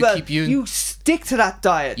you as well. You stick to that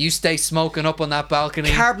diet. You stay smoking up on that balcony.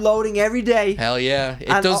 Carb loading every day. Hell yeah.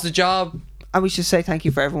 It does the job. And we should say thank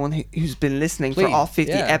you for everyone who's been listening for all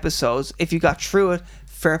 50 episodes. If you got through it,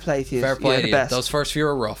 fair play to you. Fair play You're to the best. Those first few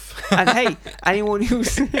are rough. And hey, anyone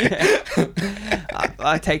who's...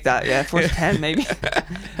 I take that, first 10 maybe.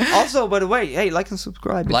 Also, by the way, hey, like and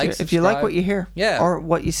subscribe if you like what you hear or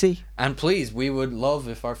what you see. And please, we would love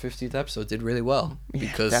if our 50th episode did really well,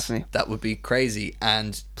 because definitely. That would be crazy.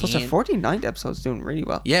 And plus our 49th episode's doing really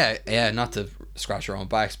well. Yeah, not to scratch our own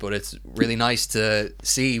backs, but it's really nice to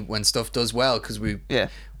see when stuff does well, because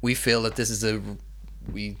we feel that this is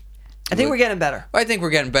I think we're getting better. I think we're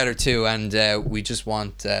getting better too, and we just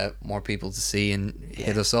want more people to see and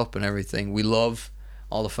hit us up and everything. We love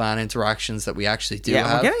all the fan interactions that we actually do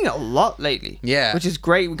have. We're getting a lot lately. Yeah. Which is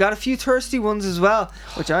great. We got a few thirsty ones as well,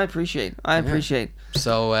 which I appreciate.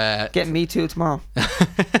 So getting me too tomorrow.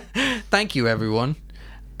 Thank you, everyone.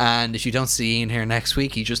 And if you don't see Ian here next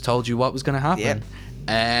week, he just told you what was going to happen.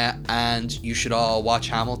 And you should all watch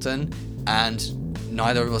Hamilton, and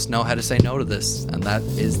neither of us know how to say no to this, and that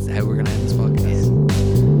is how we're going to end this podcast.